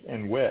and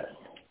with.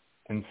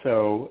 And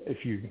so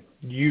if you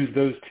use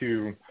those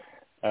two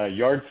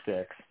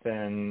yardsticks,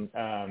 then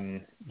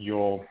I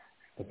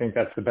think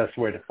that's the best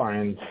way to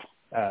find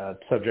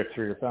subjects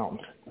for your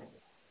films.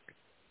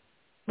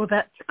 Well,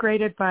 that's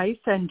great advice.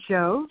 And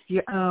Joe,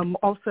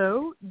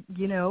 also,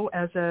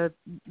 as a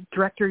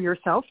director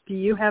yourself, do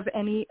you have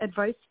any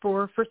advice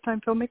for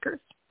first-time filmmakers?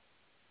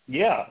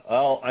 Yeah.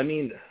 Well, I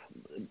mean,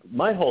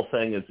 my whole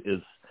thing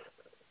is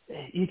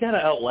you got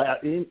to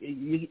outlast.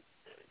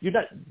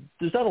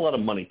 There's not a lot of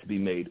money to be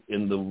made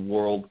in the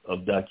world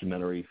of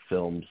documentary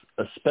films,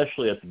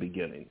 especially at the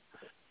beginning.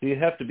 You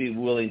have to be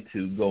willing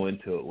to go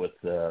into it with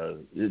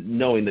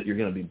knowing that you're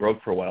going to be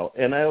broke for a while.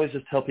 And I always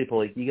just tell people,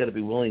 like, you got to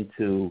be willing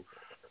to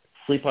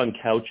sleep on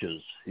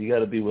couches. You got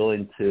to be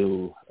willing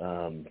to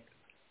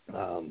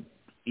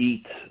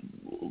eat,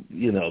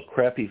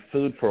 crappy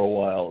food for a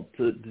while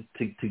to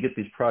get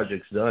these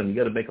projects done. You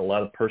got to make a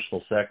lot of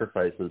personal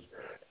sacrifices,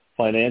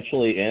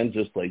 financially and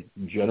just like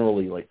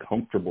generally, like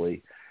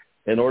comfortably,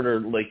 in order,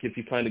 like, if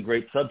you find a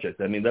great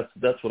subject. I mean,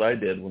 that's what I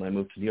did when I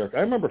moved to New York. I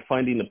remember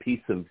finding a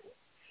piece of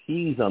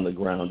cheese on the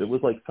ground. It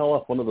was like fell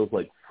off one of those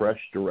like fresh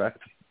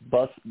direct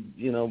boxes,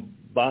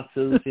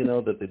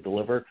 that they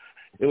deliver.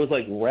 It was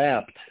like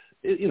wrapped.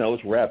 It was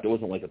wrapped. It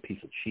wasn't like a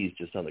piece of cheese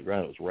just on the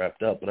ground. It was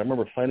wrapped up. But I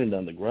remember finding it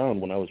on the ground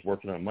when I was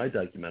working on my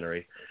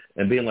documentary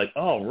and being like,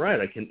 oh,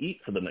 right, I can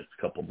eat for the next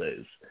couple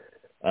days.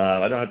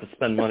 I don't have to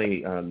spend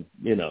money on,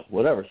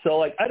 whatever. So,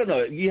 like, I don't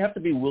know. You have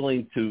to be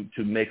willing to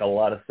make a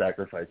lot of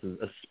sacrifices,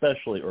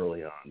 especially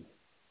early on.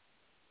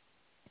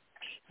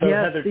 So,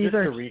 Heather, just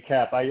to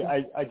recap,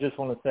 I just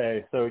want to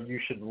say, so you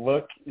should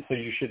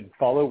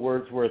follow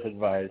Wordsworth's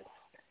advice,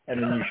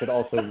 and then you should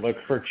also look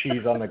for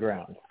cheese on the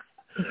ground.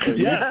 So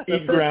yeah,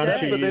 eat ground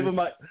cheese. That's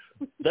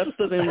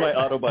the name of my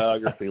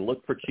autobiography.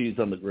 Look for cheese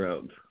on the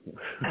ground.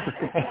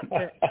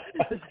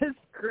 This is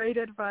great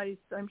advice.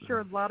 I'm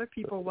sure a lot of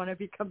people want to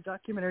become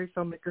documentary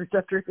filmmakers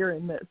after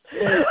hearing this.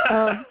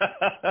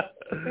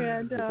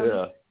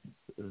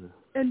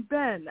 And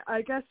Ben,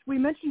 I guess we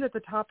mentioned at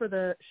the top of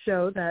the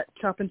show that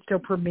Chop Steele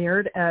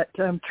premiered at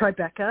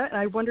Tribeca, and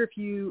I wonder if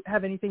you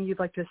have anything you'd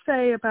like to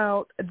say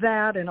about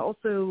that, and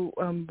also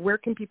where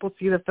can people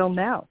see the film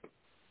now?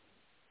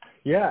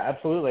 Yeah,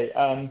 absolutely.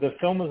 The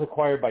film was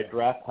acquired by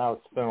Draft House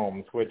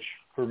Films, which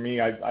for me,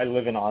 I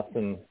live in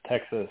Austin,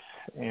 Texas,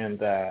 and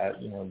the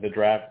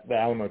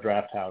Alamo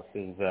Draft House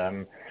is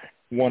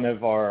one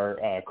of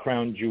our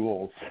crown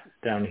jewels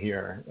down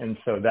here, and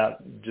so that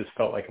just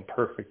felt like a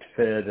perfect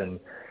fit. And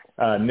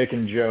Nick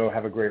and Joe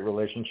have a great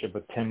relationship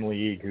with Tim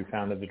League, who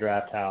founded the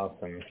Draft House,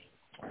 and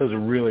it was a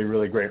really,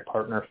 really great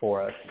partner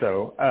for us.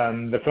 So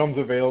the film's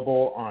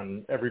available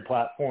on every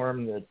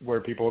platform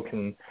where people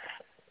can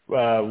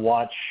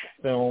watch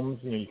films.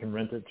 You can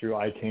rent it through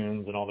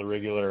iTunes and all the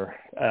regular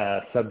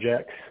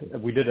subjects.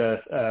 We did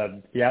a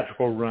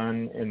theatrical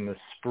run in the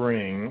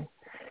spring,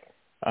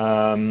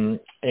 and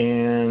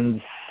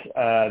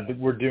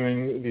we're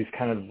doing these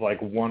kind of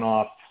like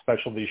one-off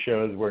specialty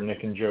shows where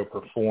Nick and Joe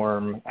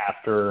perform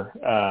after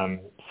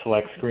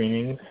select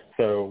screenings.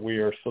 So we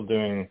are still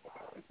doing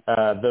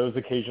those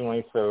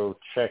occasionally. So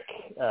check,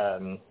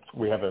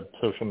 we have a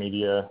social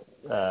media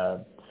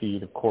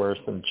feed, of course,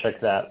 and check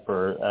that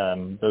for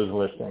those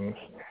listings.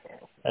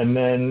 And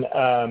then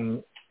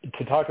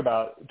to talk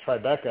about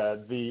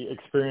Tribeca, the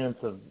experience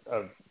of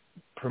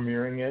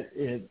premiering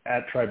it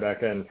at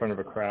Tribeca in front of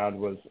a crowd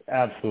was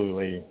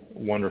absolutely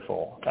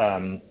wonderful.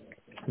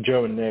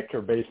 Joe and Nick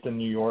are based in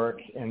New York,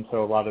 and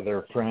so a lot of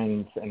their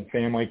friends and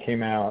family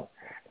came out.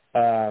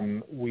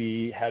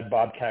 We had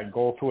Bobcat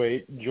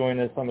Goldthwait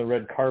join us on the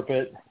red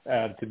carpet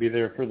to be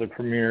there for the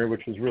premiere,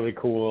 which was really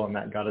cool, and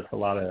that got us a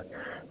lot of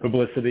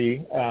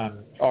publicity.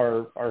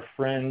 Our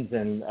friends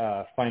and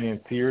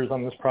financiers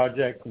on this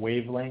project,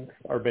 Wavelength,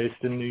 are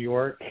based in New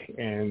York,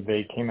 and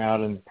they came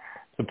out and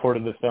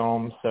supported the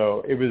film.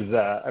 So it was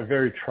a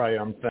very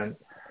triumphant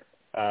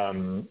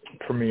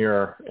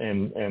premiere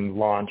and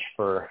launch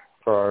for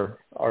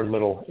our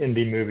little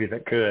indie movie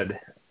that could.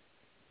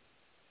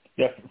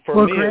 Yeah,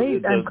 for me,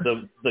 great.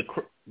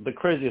 the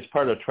craziest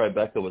part of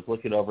Tribeca was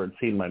looking over and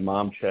seeing my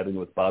mom chatting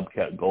with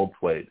Bobcat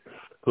Goldthwait,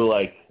 who,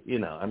 like, you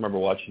know, I remember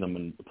watching him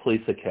in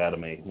Police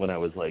Academy when I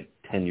was like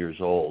 10 years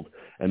old,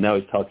 and now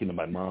he's talking to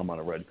my mom on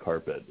a red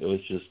carpet. It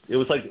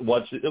was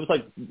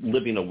like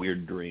living a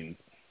weird dream.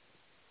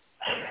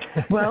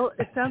 Well,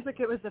 it sounds like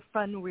it was a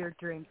fun, weird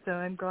dream, so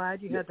I'm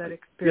glad you had that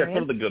experience. Yeah,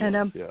 some of the good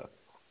ones, yeah.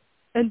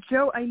 And,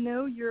 Joe, I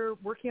know you're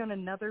working on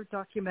another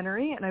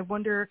documentary, and I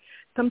wonder,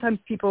 sometimes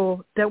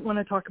people don't want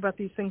to talk about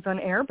these things on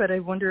air, but I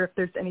wonder if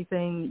there's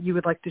anything you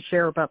would like to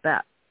share about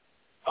that.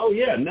 Oh,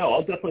 yeah, no, I'll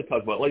definitely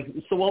talk about it. Like,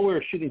 so while we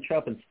were shooting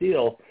Chop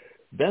Steele,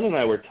 Ben and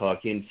I were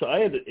talking. So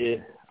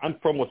I'm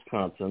from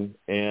Wisconsin,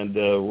 and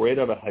right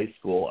out of high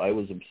school, I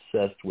was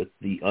obsessed with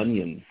The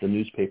Onion, the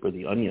newspaper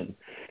The Onion.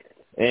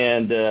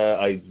 And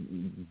I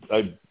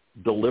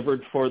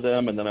delivered for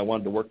them, and then I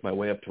wanted to work my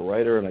way up to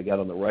writer, and I got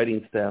on the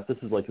writing staff. This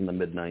is like in the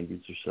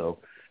mid-'90s or so.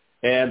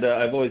 And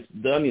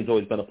The Onion's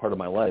always been a part of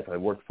my life. I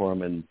worked for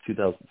them in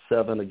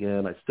 2007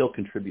 again. I still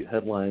contribute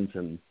headlines,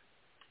 and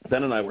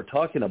Ben and I were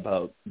talking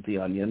about The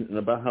Onion and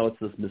about how it's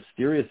this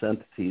mysterious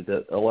entity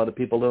that a lot of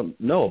people don't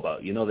know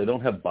about. You know, they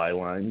don't have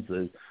bylines,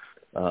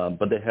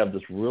 but they have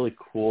this really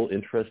cool,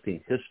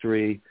 interesting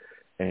history.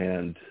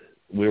 And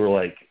we were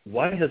like,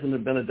 why hasn't there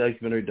been a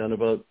documentary done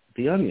about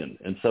The Onion?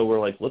 And so we're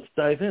like, let's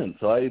dive in.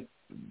 So I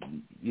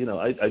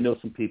know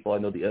some people. I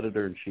know the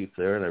editor-in-chief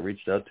there, and I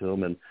reached out to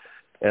him.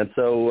 And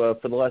so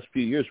for the last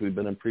few years, we've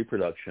been in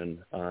pre-production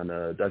on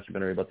a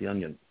documentary about The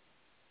Onion.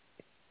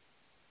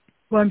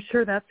 Well, I'm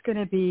sure that's going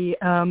to be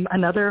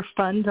another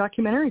fun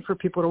documentary for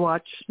people to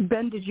watch.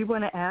 Ben, did you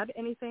want to add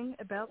anything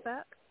about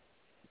that?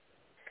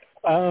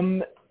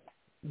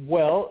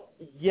 Well,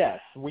 yes.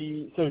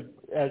 So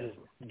as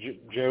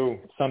Joe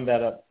summed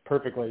that up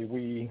perfectly,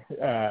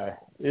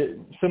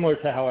 similar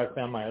to how I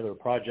found my other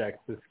projects,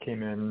 this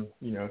came in,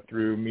 you know,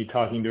 through me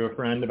talking to a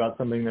friend about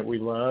something that we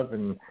love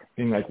and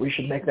being like, we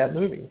should make that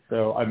movie.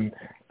 So I'm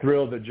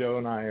thrilled that Joe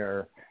and I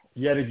are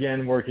yet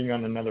again working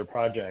on another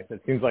project.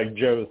 It seems like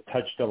Joe's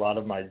touched a lot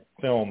of my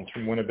films,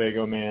 from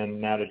Winnebago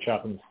Man, now to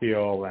Chop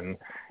Steele, and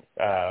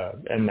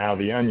now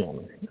The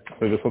Onion.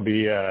 So this will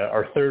be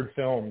our third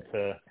film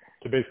to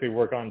basically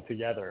work on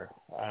together.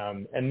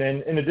 And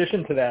then in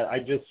addition to that, I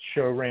just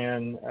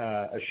ran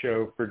a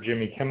show for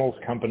Jimmy Kimmel's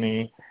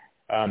company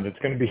that's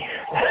going to be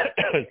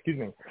that's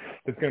going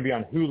to be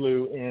on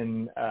Hulu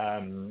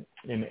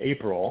in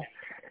April.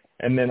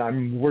 And then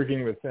I'm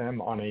working with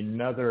them on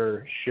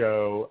another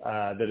show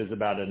that is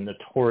about a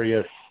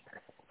notorious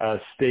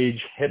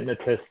stage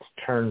hypnotist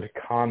turned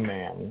con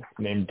man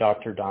named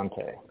Dr.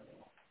 Dante.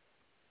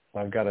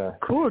 So I've got a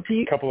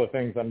couple of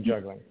things I'm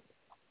juggling.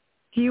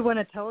 Do you want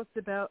to tell us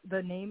about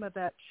the name of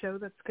that show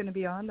that's going to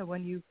be on, the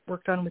one you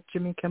worked on with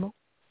Jimmy Kimmel?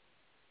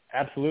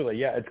 Absolutely,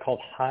 yeah. It's called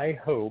High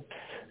Hopes,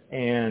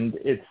 and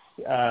it's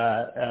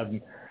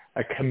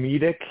a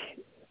comedic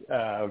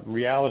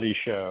reality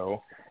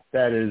show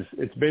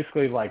it's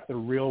basically like the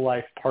real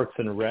life Parks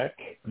and Rec,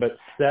 but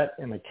set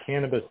in a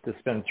cannabis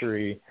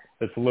dispensary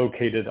that's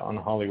located on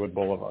Hollywood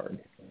Boulevard.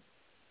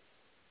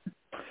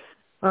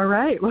 All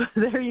right. Well,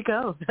 there you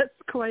go. That's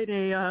quite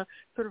a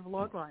sort of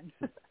log line.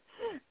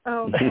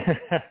 So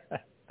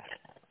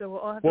we'll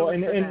all have to look for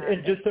that.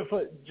 And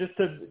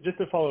just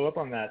to follow up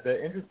on that,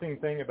 the interesting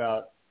thing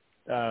about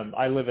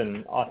I live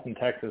in Austin,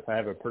 Texas. I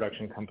have a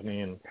production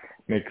company and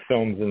make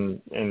films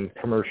and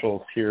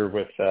commercials here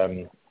with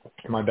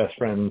my best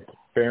friend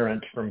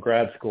Barrett from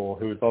grad school,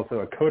 who is also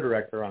a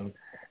co-director on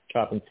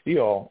Chop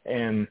Steele.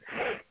 And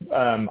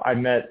I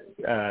met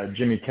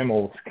Jimmy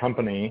Kimmel's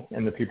company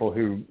and the people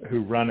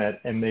who run it,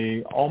 and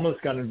they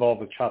almost got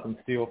involved with Chop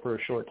Steele for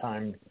a short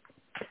time,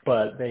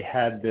 but they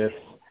had this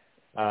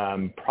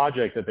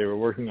project that they were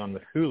working on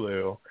with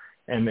Hulu,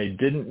 and they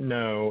didn't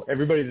know,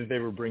 everybody that they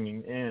were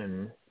bringing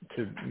in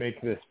to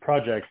make this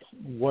project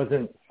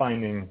wasn't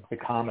finding the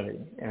comedy.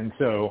 And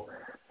so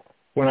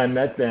when I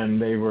met them,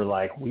 they were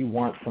like, we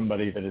want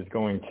somebody that is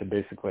going to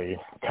basically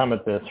come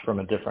at this from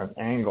a different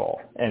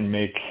angle and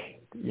make,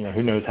 you know,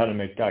 who knows how to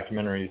make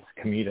documentaries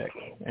comedic.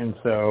 And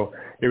so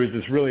it was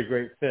this really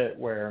great fit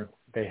where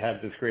they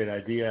had this great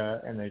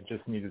idea and they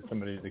just needed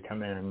somebody to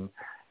come in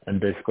and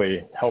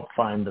basically help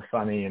find the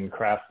funny and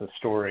craft the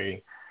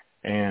story.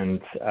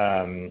 And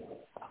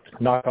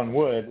knock on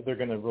wood, they're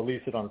going to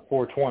release it on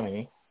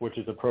 4/20, which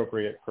is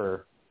appropriate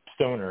for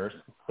stoners,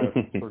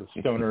 the sort of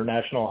stoner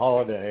national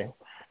holiday.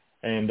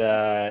 And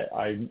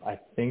I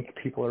think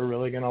people are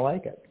really going to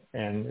like it.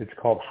 And it's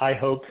called High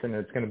Hopes, and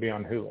it's going to be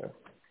on Hulu.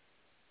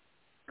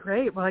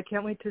 Great. Well, I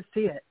can't wait to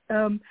see it.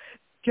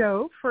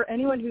 Joe, for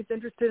anyone who's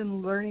interested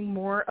in learning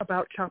more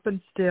about Chop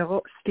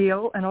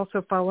Steele and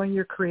also following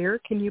your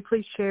career, can you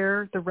please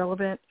share the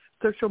relevant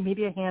social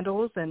media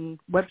handles and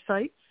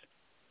websites?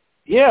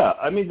 Yeah,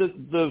 I mean,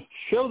 the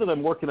show that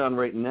I'm working on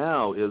right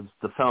now is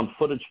the Found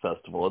Footage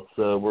Festival. It's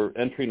we're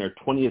entering our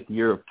 20th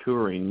year of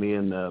touring. Me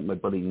and my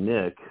buddy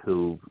Nick,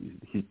 who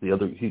he's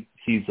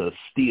a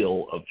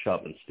Steele of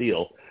Chop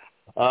Steele.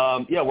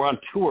 We're on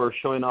tour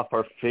showing off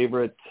our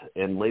favorite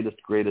and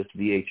latest, greatest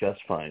VHS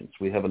finds.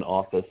 We have an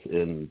office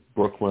in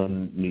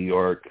Brooklyn, New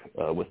York,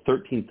 with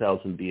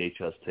 13,000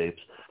 VHS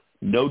tapes,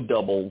 no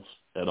doubles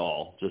at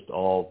all, just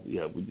all,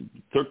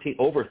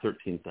 over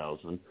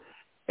 13,000.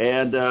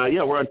 And,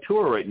 we're on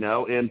tour right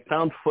now, and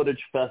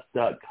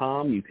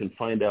foundfootagefest.com. You can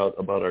find out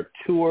about our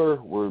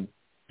tour. We're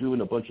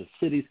doing a bunch of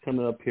cities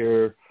coming up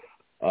here.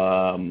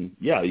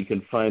 You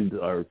can find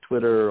our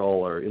Twitter,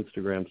 all our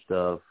Instagram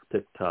stuff,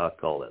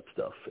 TikTok, all that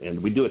stuff.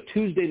 And we do a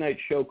Tuesday night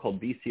show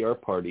called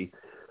VCR Party.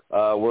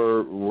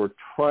 We're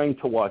trying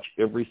to watch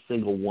every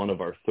single one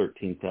of our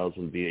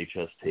 13,000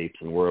 VHS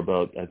tapes, and we're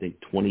about, I think,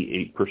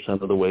 28%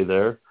 of the way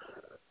there.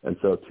 And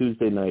so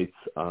Tuesday nights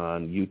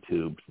on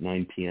YouTube,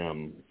 9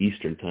 p.m.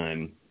 Eastern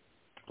Time,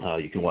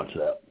 you can watch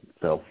that.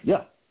 So,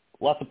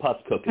 lots of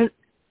pots cooking.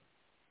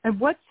 And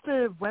what's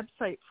the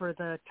website for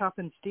the Chop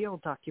and Steele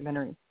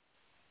documentary?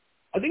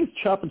 I think it's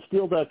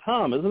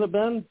chopandsteele.com, isn't it,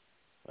 Ben?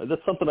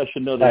 That's something I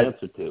should know the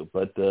answer to.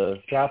 But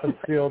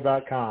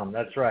chopandsteele.com,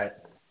 that's right.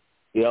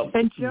 Yep.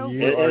 And Joe,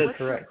 what's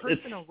your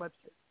personal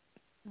website?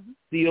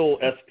 Steele,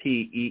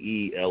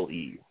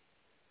 Steele.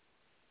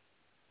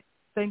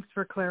 Thanks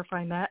for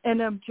clarifying that.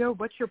 And Joe,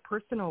 what's your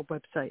personal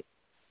website?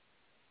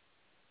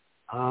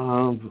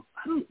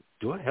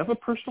 Do I have a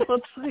personal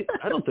website?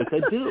 I don't think I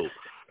do.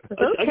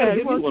 Okay, I gotta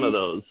give you one of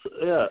those.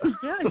 Yeah.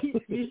 Yeah,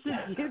 you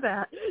should do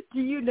that. Do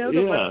you know the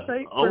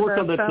website for I'll work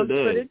on that found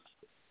today. footage?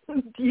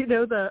 Do you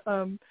know the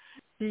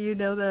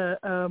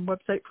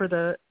website for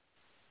the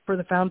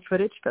Found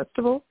Footage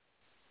Festival?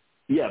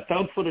 Yeah,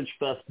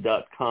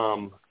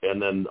 foundfootagefest.com, and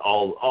then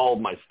all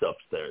my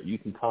stuff's there. You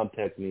can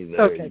contact me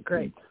there. Okay,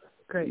 great.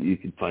 You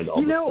can find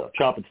all the stuff.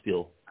 Chop and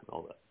Steele,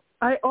 all that.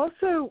 I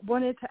also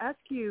wanted to ask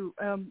you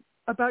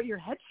about your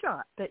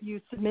headshot that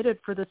you submitted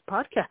for this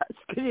podcast.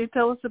 Could you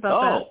tell us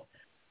about that?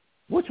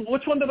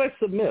 Which one did I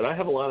submit? I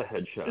have a lot of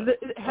headshots.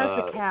 It has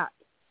a cat.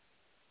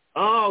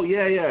 Oh,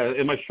 yeah.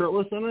 Am I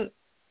shirtless in it?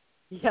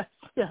 Yes.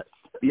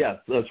 Yes,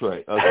 that's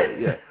right. Okay,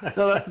 yeah.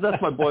 No,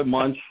 that's my boy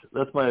Munch.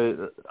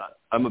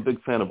 I'm a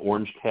big fan of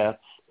orange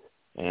cats,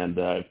 and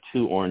I have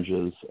two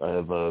oranges. I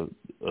have a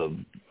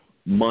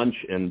Munch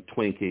and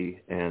Twinkie,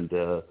 and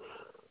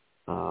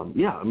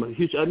I'm a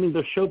huge. I mean,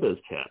 they're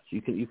showbiz cats.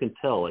 You can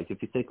tell. Like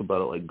if you think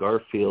about it, like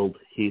Garfield,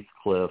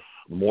 Heathcliff,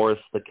 Morris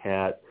the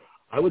cat.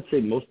 I would say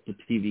most of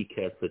the TV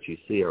cats that you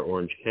see are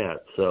orange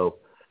cats. So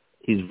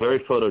he's very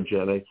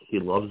photogenic. He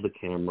loves the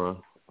camera,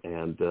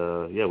 and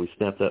we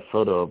snapped that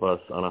photo of us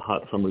on a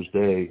hot summer's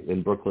day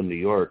in Brooklyn, New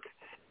York.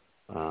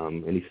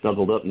 And he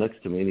snuggled up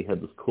next to me, and he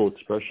had this cool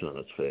expression on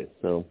his face.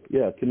 So,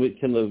 can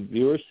the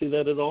viewers see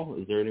that at all?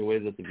 Is there any way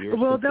that the viewers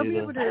can see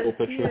the cool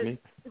picture of me?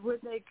 When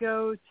they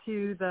go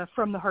to the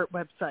From the Heart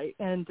website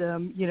and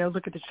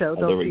look at the show,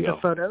 there they'll we see go.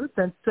 the photos.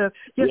 And so,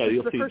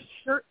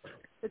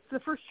 it's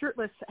the first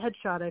shirtless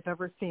headshot I've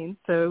ever seen.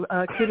 So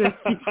kudos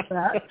to you for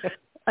that.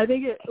 I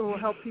think it will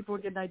help people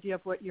get an idea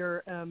of what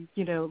your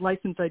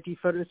license ID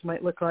photos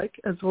might look like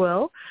as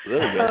well. There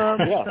we go.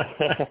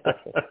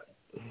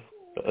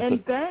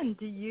 And Ben,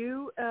 do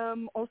you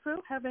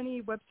also have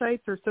any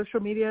websites or social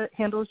media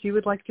handles you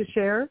would like to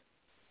share?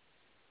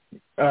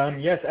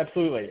 Yes,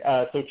 absolutely.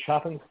 So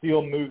Chop and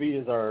Steele Movie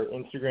is our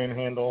Instagram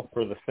handle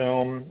for the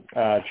film.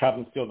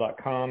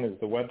 Chopandsteele.com is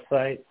the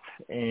website.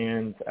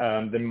 And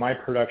then my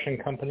production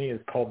company is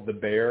called The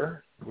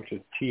Bear, which is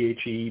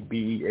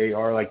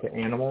THEBEAR, like the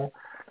animal.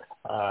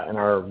 And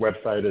our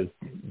website is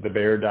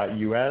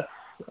thebear.us.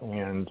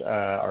 And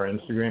our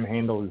Instagram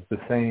handle is the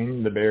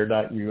same,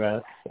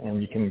 thebear.us.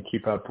 And you can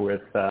keep up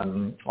with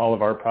all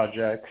of our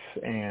projects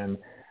and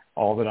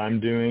all that I'm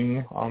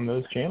doing on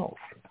those channels.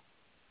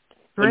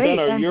 Great. And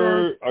Ben,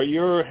 are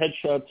your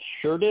headshots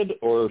shirted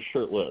or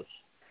shirtless?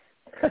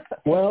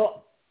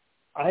 Well,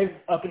 I've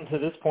up until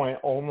this point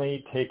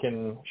only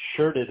taken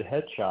shirted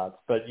headshots,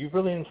 but you've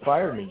really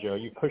inspired me, Joe.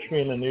 You pushed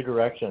me in a new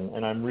direction,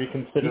 and I'm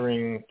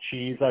reconsidering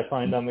cheese I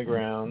find on the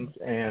ground,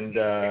 and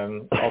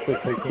also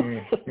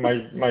taking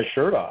my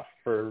shirt off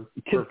for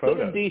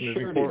photos.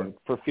 De-shirting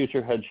for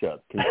future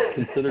headshots.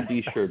 Consider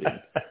de-shirting.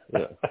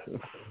 Yeah.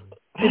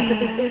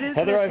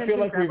 Heather, I feel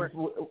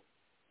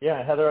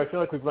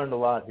like we've learned a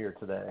lot here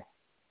today.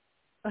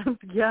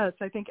 Yes,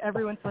 I think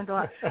everyone's learned a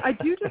lot. I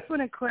do just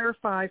want to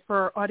clarify for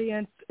our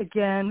audience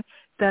again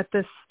that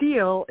the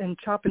Steele in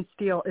Chop and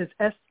Steele is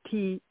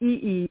Steele.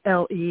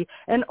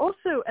 And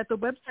also at the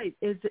website,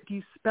 do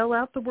you spell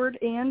out the word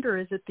and, or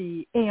is it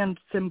the and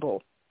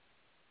symbol?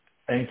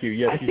 Thank you.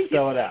 Yes, you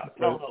spell it out.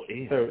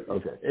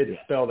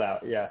 It's spelled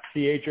out. Yeah,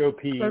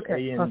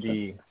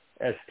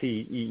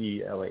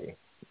 CHOPANDSTEELE.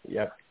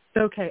 Yep.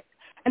 Okay.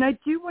 And I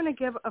do want to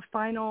give a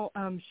final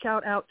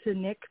shout out to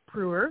Nick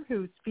Prueher,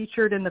 who's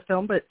featured in the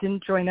film but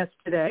didn't join us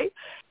today.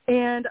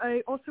 And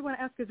I also want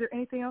to ask, is there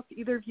anything else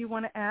either of you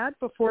want to add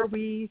before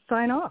we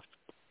sign off?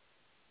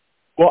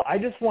 Well, I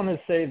just want to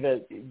say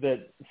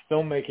that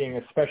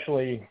filmmaking,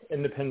 especially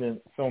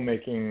independent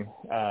filmmaking,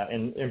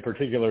 and in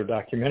particular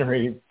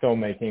documentary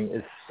filmmaking,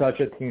 is such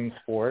a team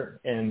sport,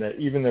 and that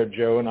even though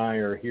Joe and I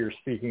are here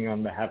speaking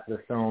on behalf of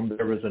the film,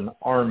 there was an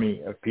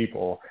army of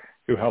people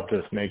who helped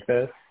us make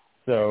this.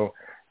 So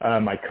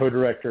my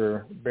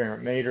co-director,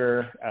 Barrett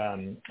Mader,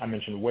 I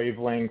mentioned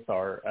Wavelength,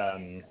 our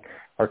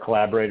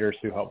collaborators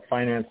who helped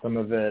finance some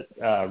of it,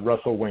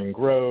 Russell Wayne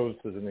Groves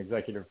is an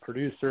executive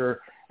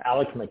producer,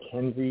 Alex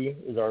McKenzie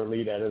is our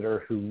lead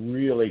editor who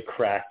really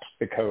cracked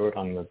the code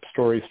on the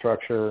story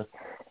structure,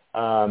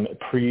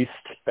 Priest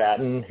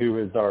Batten, who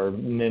is our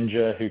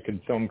ninja who could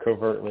film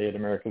covertly at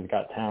America's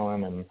Got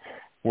Talent and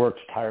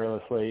worked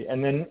tirelessly.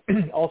 And then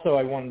also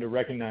I wanted to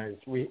recognize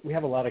we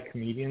have a lot of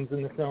comedians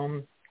in the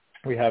film.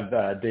 We have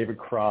David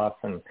Cross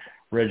and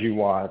Reggie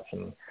Watts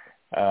and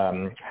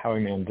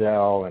Howie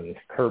Mandel and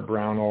Kurt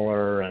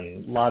Brownohler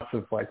and lots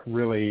of like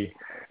really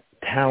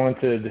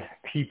talented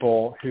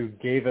people who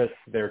gave us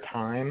their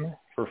time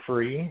for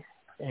free,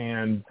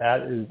 and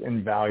that is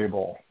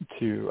invaluable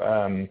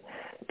to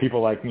people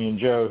like me and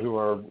Joe who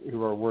are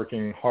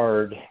working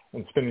hard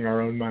and spending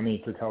our own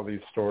money to tell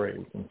these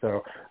stories. And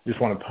so I just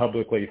want to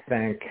publicly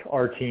thank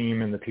our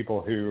team and the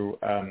people who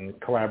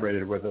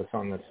collaborated with us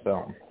on this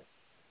film.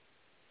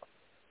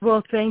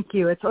 Well, thank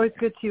you. It's always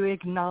good to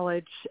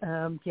acknowledge,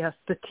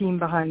 the team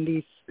behind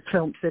these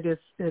films. It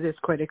is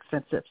quite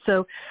extensive.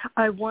 So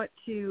I want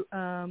to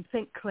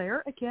thank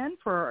Claire again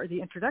for the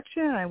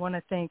introduction, and I want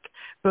to thank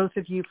both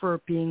of you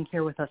for being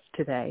here with us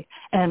today.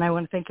 And I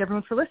want to thank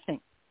everyone for listening.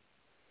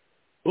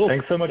 Cool.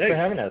 Thanks so much for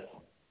having us.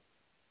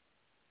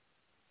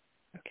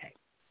 Okay.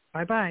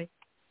 Bye-bye.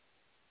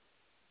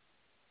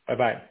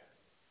 Bye-bye.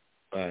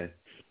 Bye.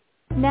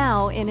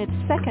 Now, in its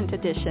second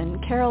edition,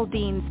 Carol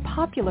Dean's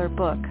popular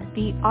book,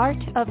 The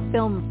Art of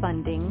Film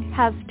Funding,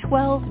 has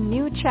 12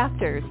 new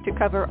chapters to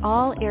cover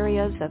all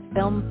areas of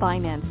film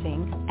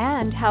financing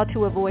and how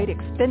to avoid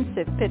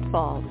expensive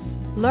pitfalls.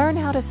 Learn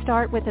how to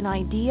start with an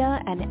idea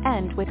and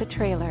end with a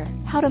trailer,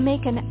 how to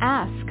make an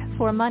ask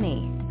for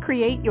money,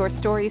 create your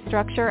story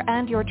structure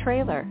and your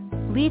trailer,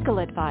 legal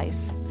advice,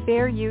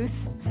 fair use,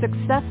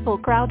 successful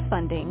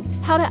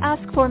crowdfunding, how to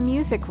ask for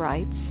music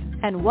rights,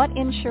 and what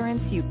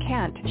insurance you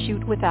can't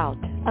shoot without.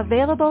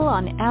 Available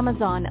on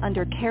Amazon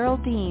under Carol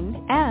Dean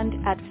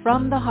and at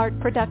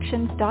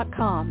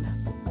FromTheHeartProductions.com.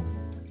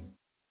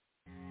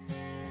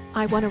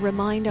 I want to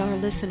remind our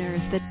listeners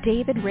that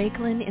David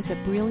Raiklin is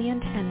a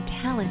brilliant and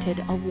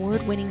talented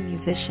award-winning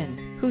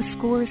musician who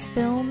scores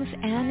films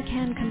and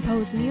can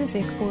compose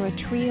music for a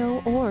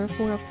trio or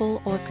for a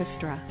full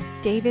orchestra.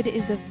 David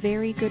is a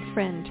very good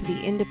friend to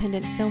the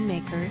independent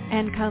filmmaker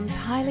and comes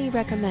highly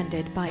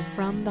recommended by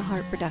From the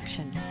Heart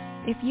Productions.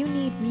 If you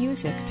need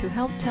music to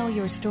help tell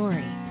your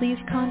story, please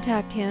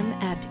contact him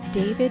at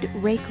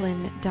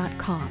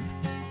davidraiklin.com.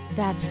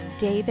 That's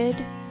David,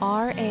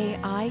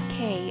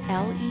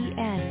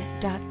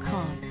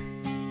 RAIKLEN.com.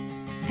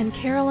 And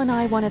Carol and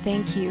I want to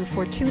thank you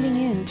for tuning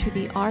in to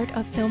The Art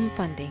of Film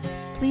Funding.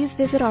 Please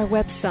visit our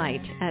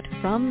website at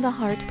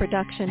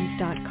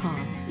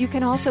FromTheHeartProductions.com. You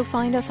can also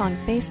find us on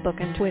Facebook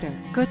and Twitter.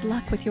 Good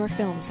luck with your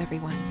films,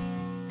 everyone.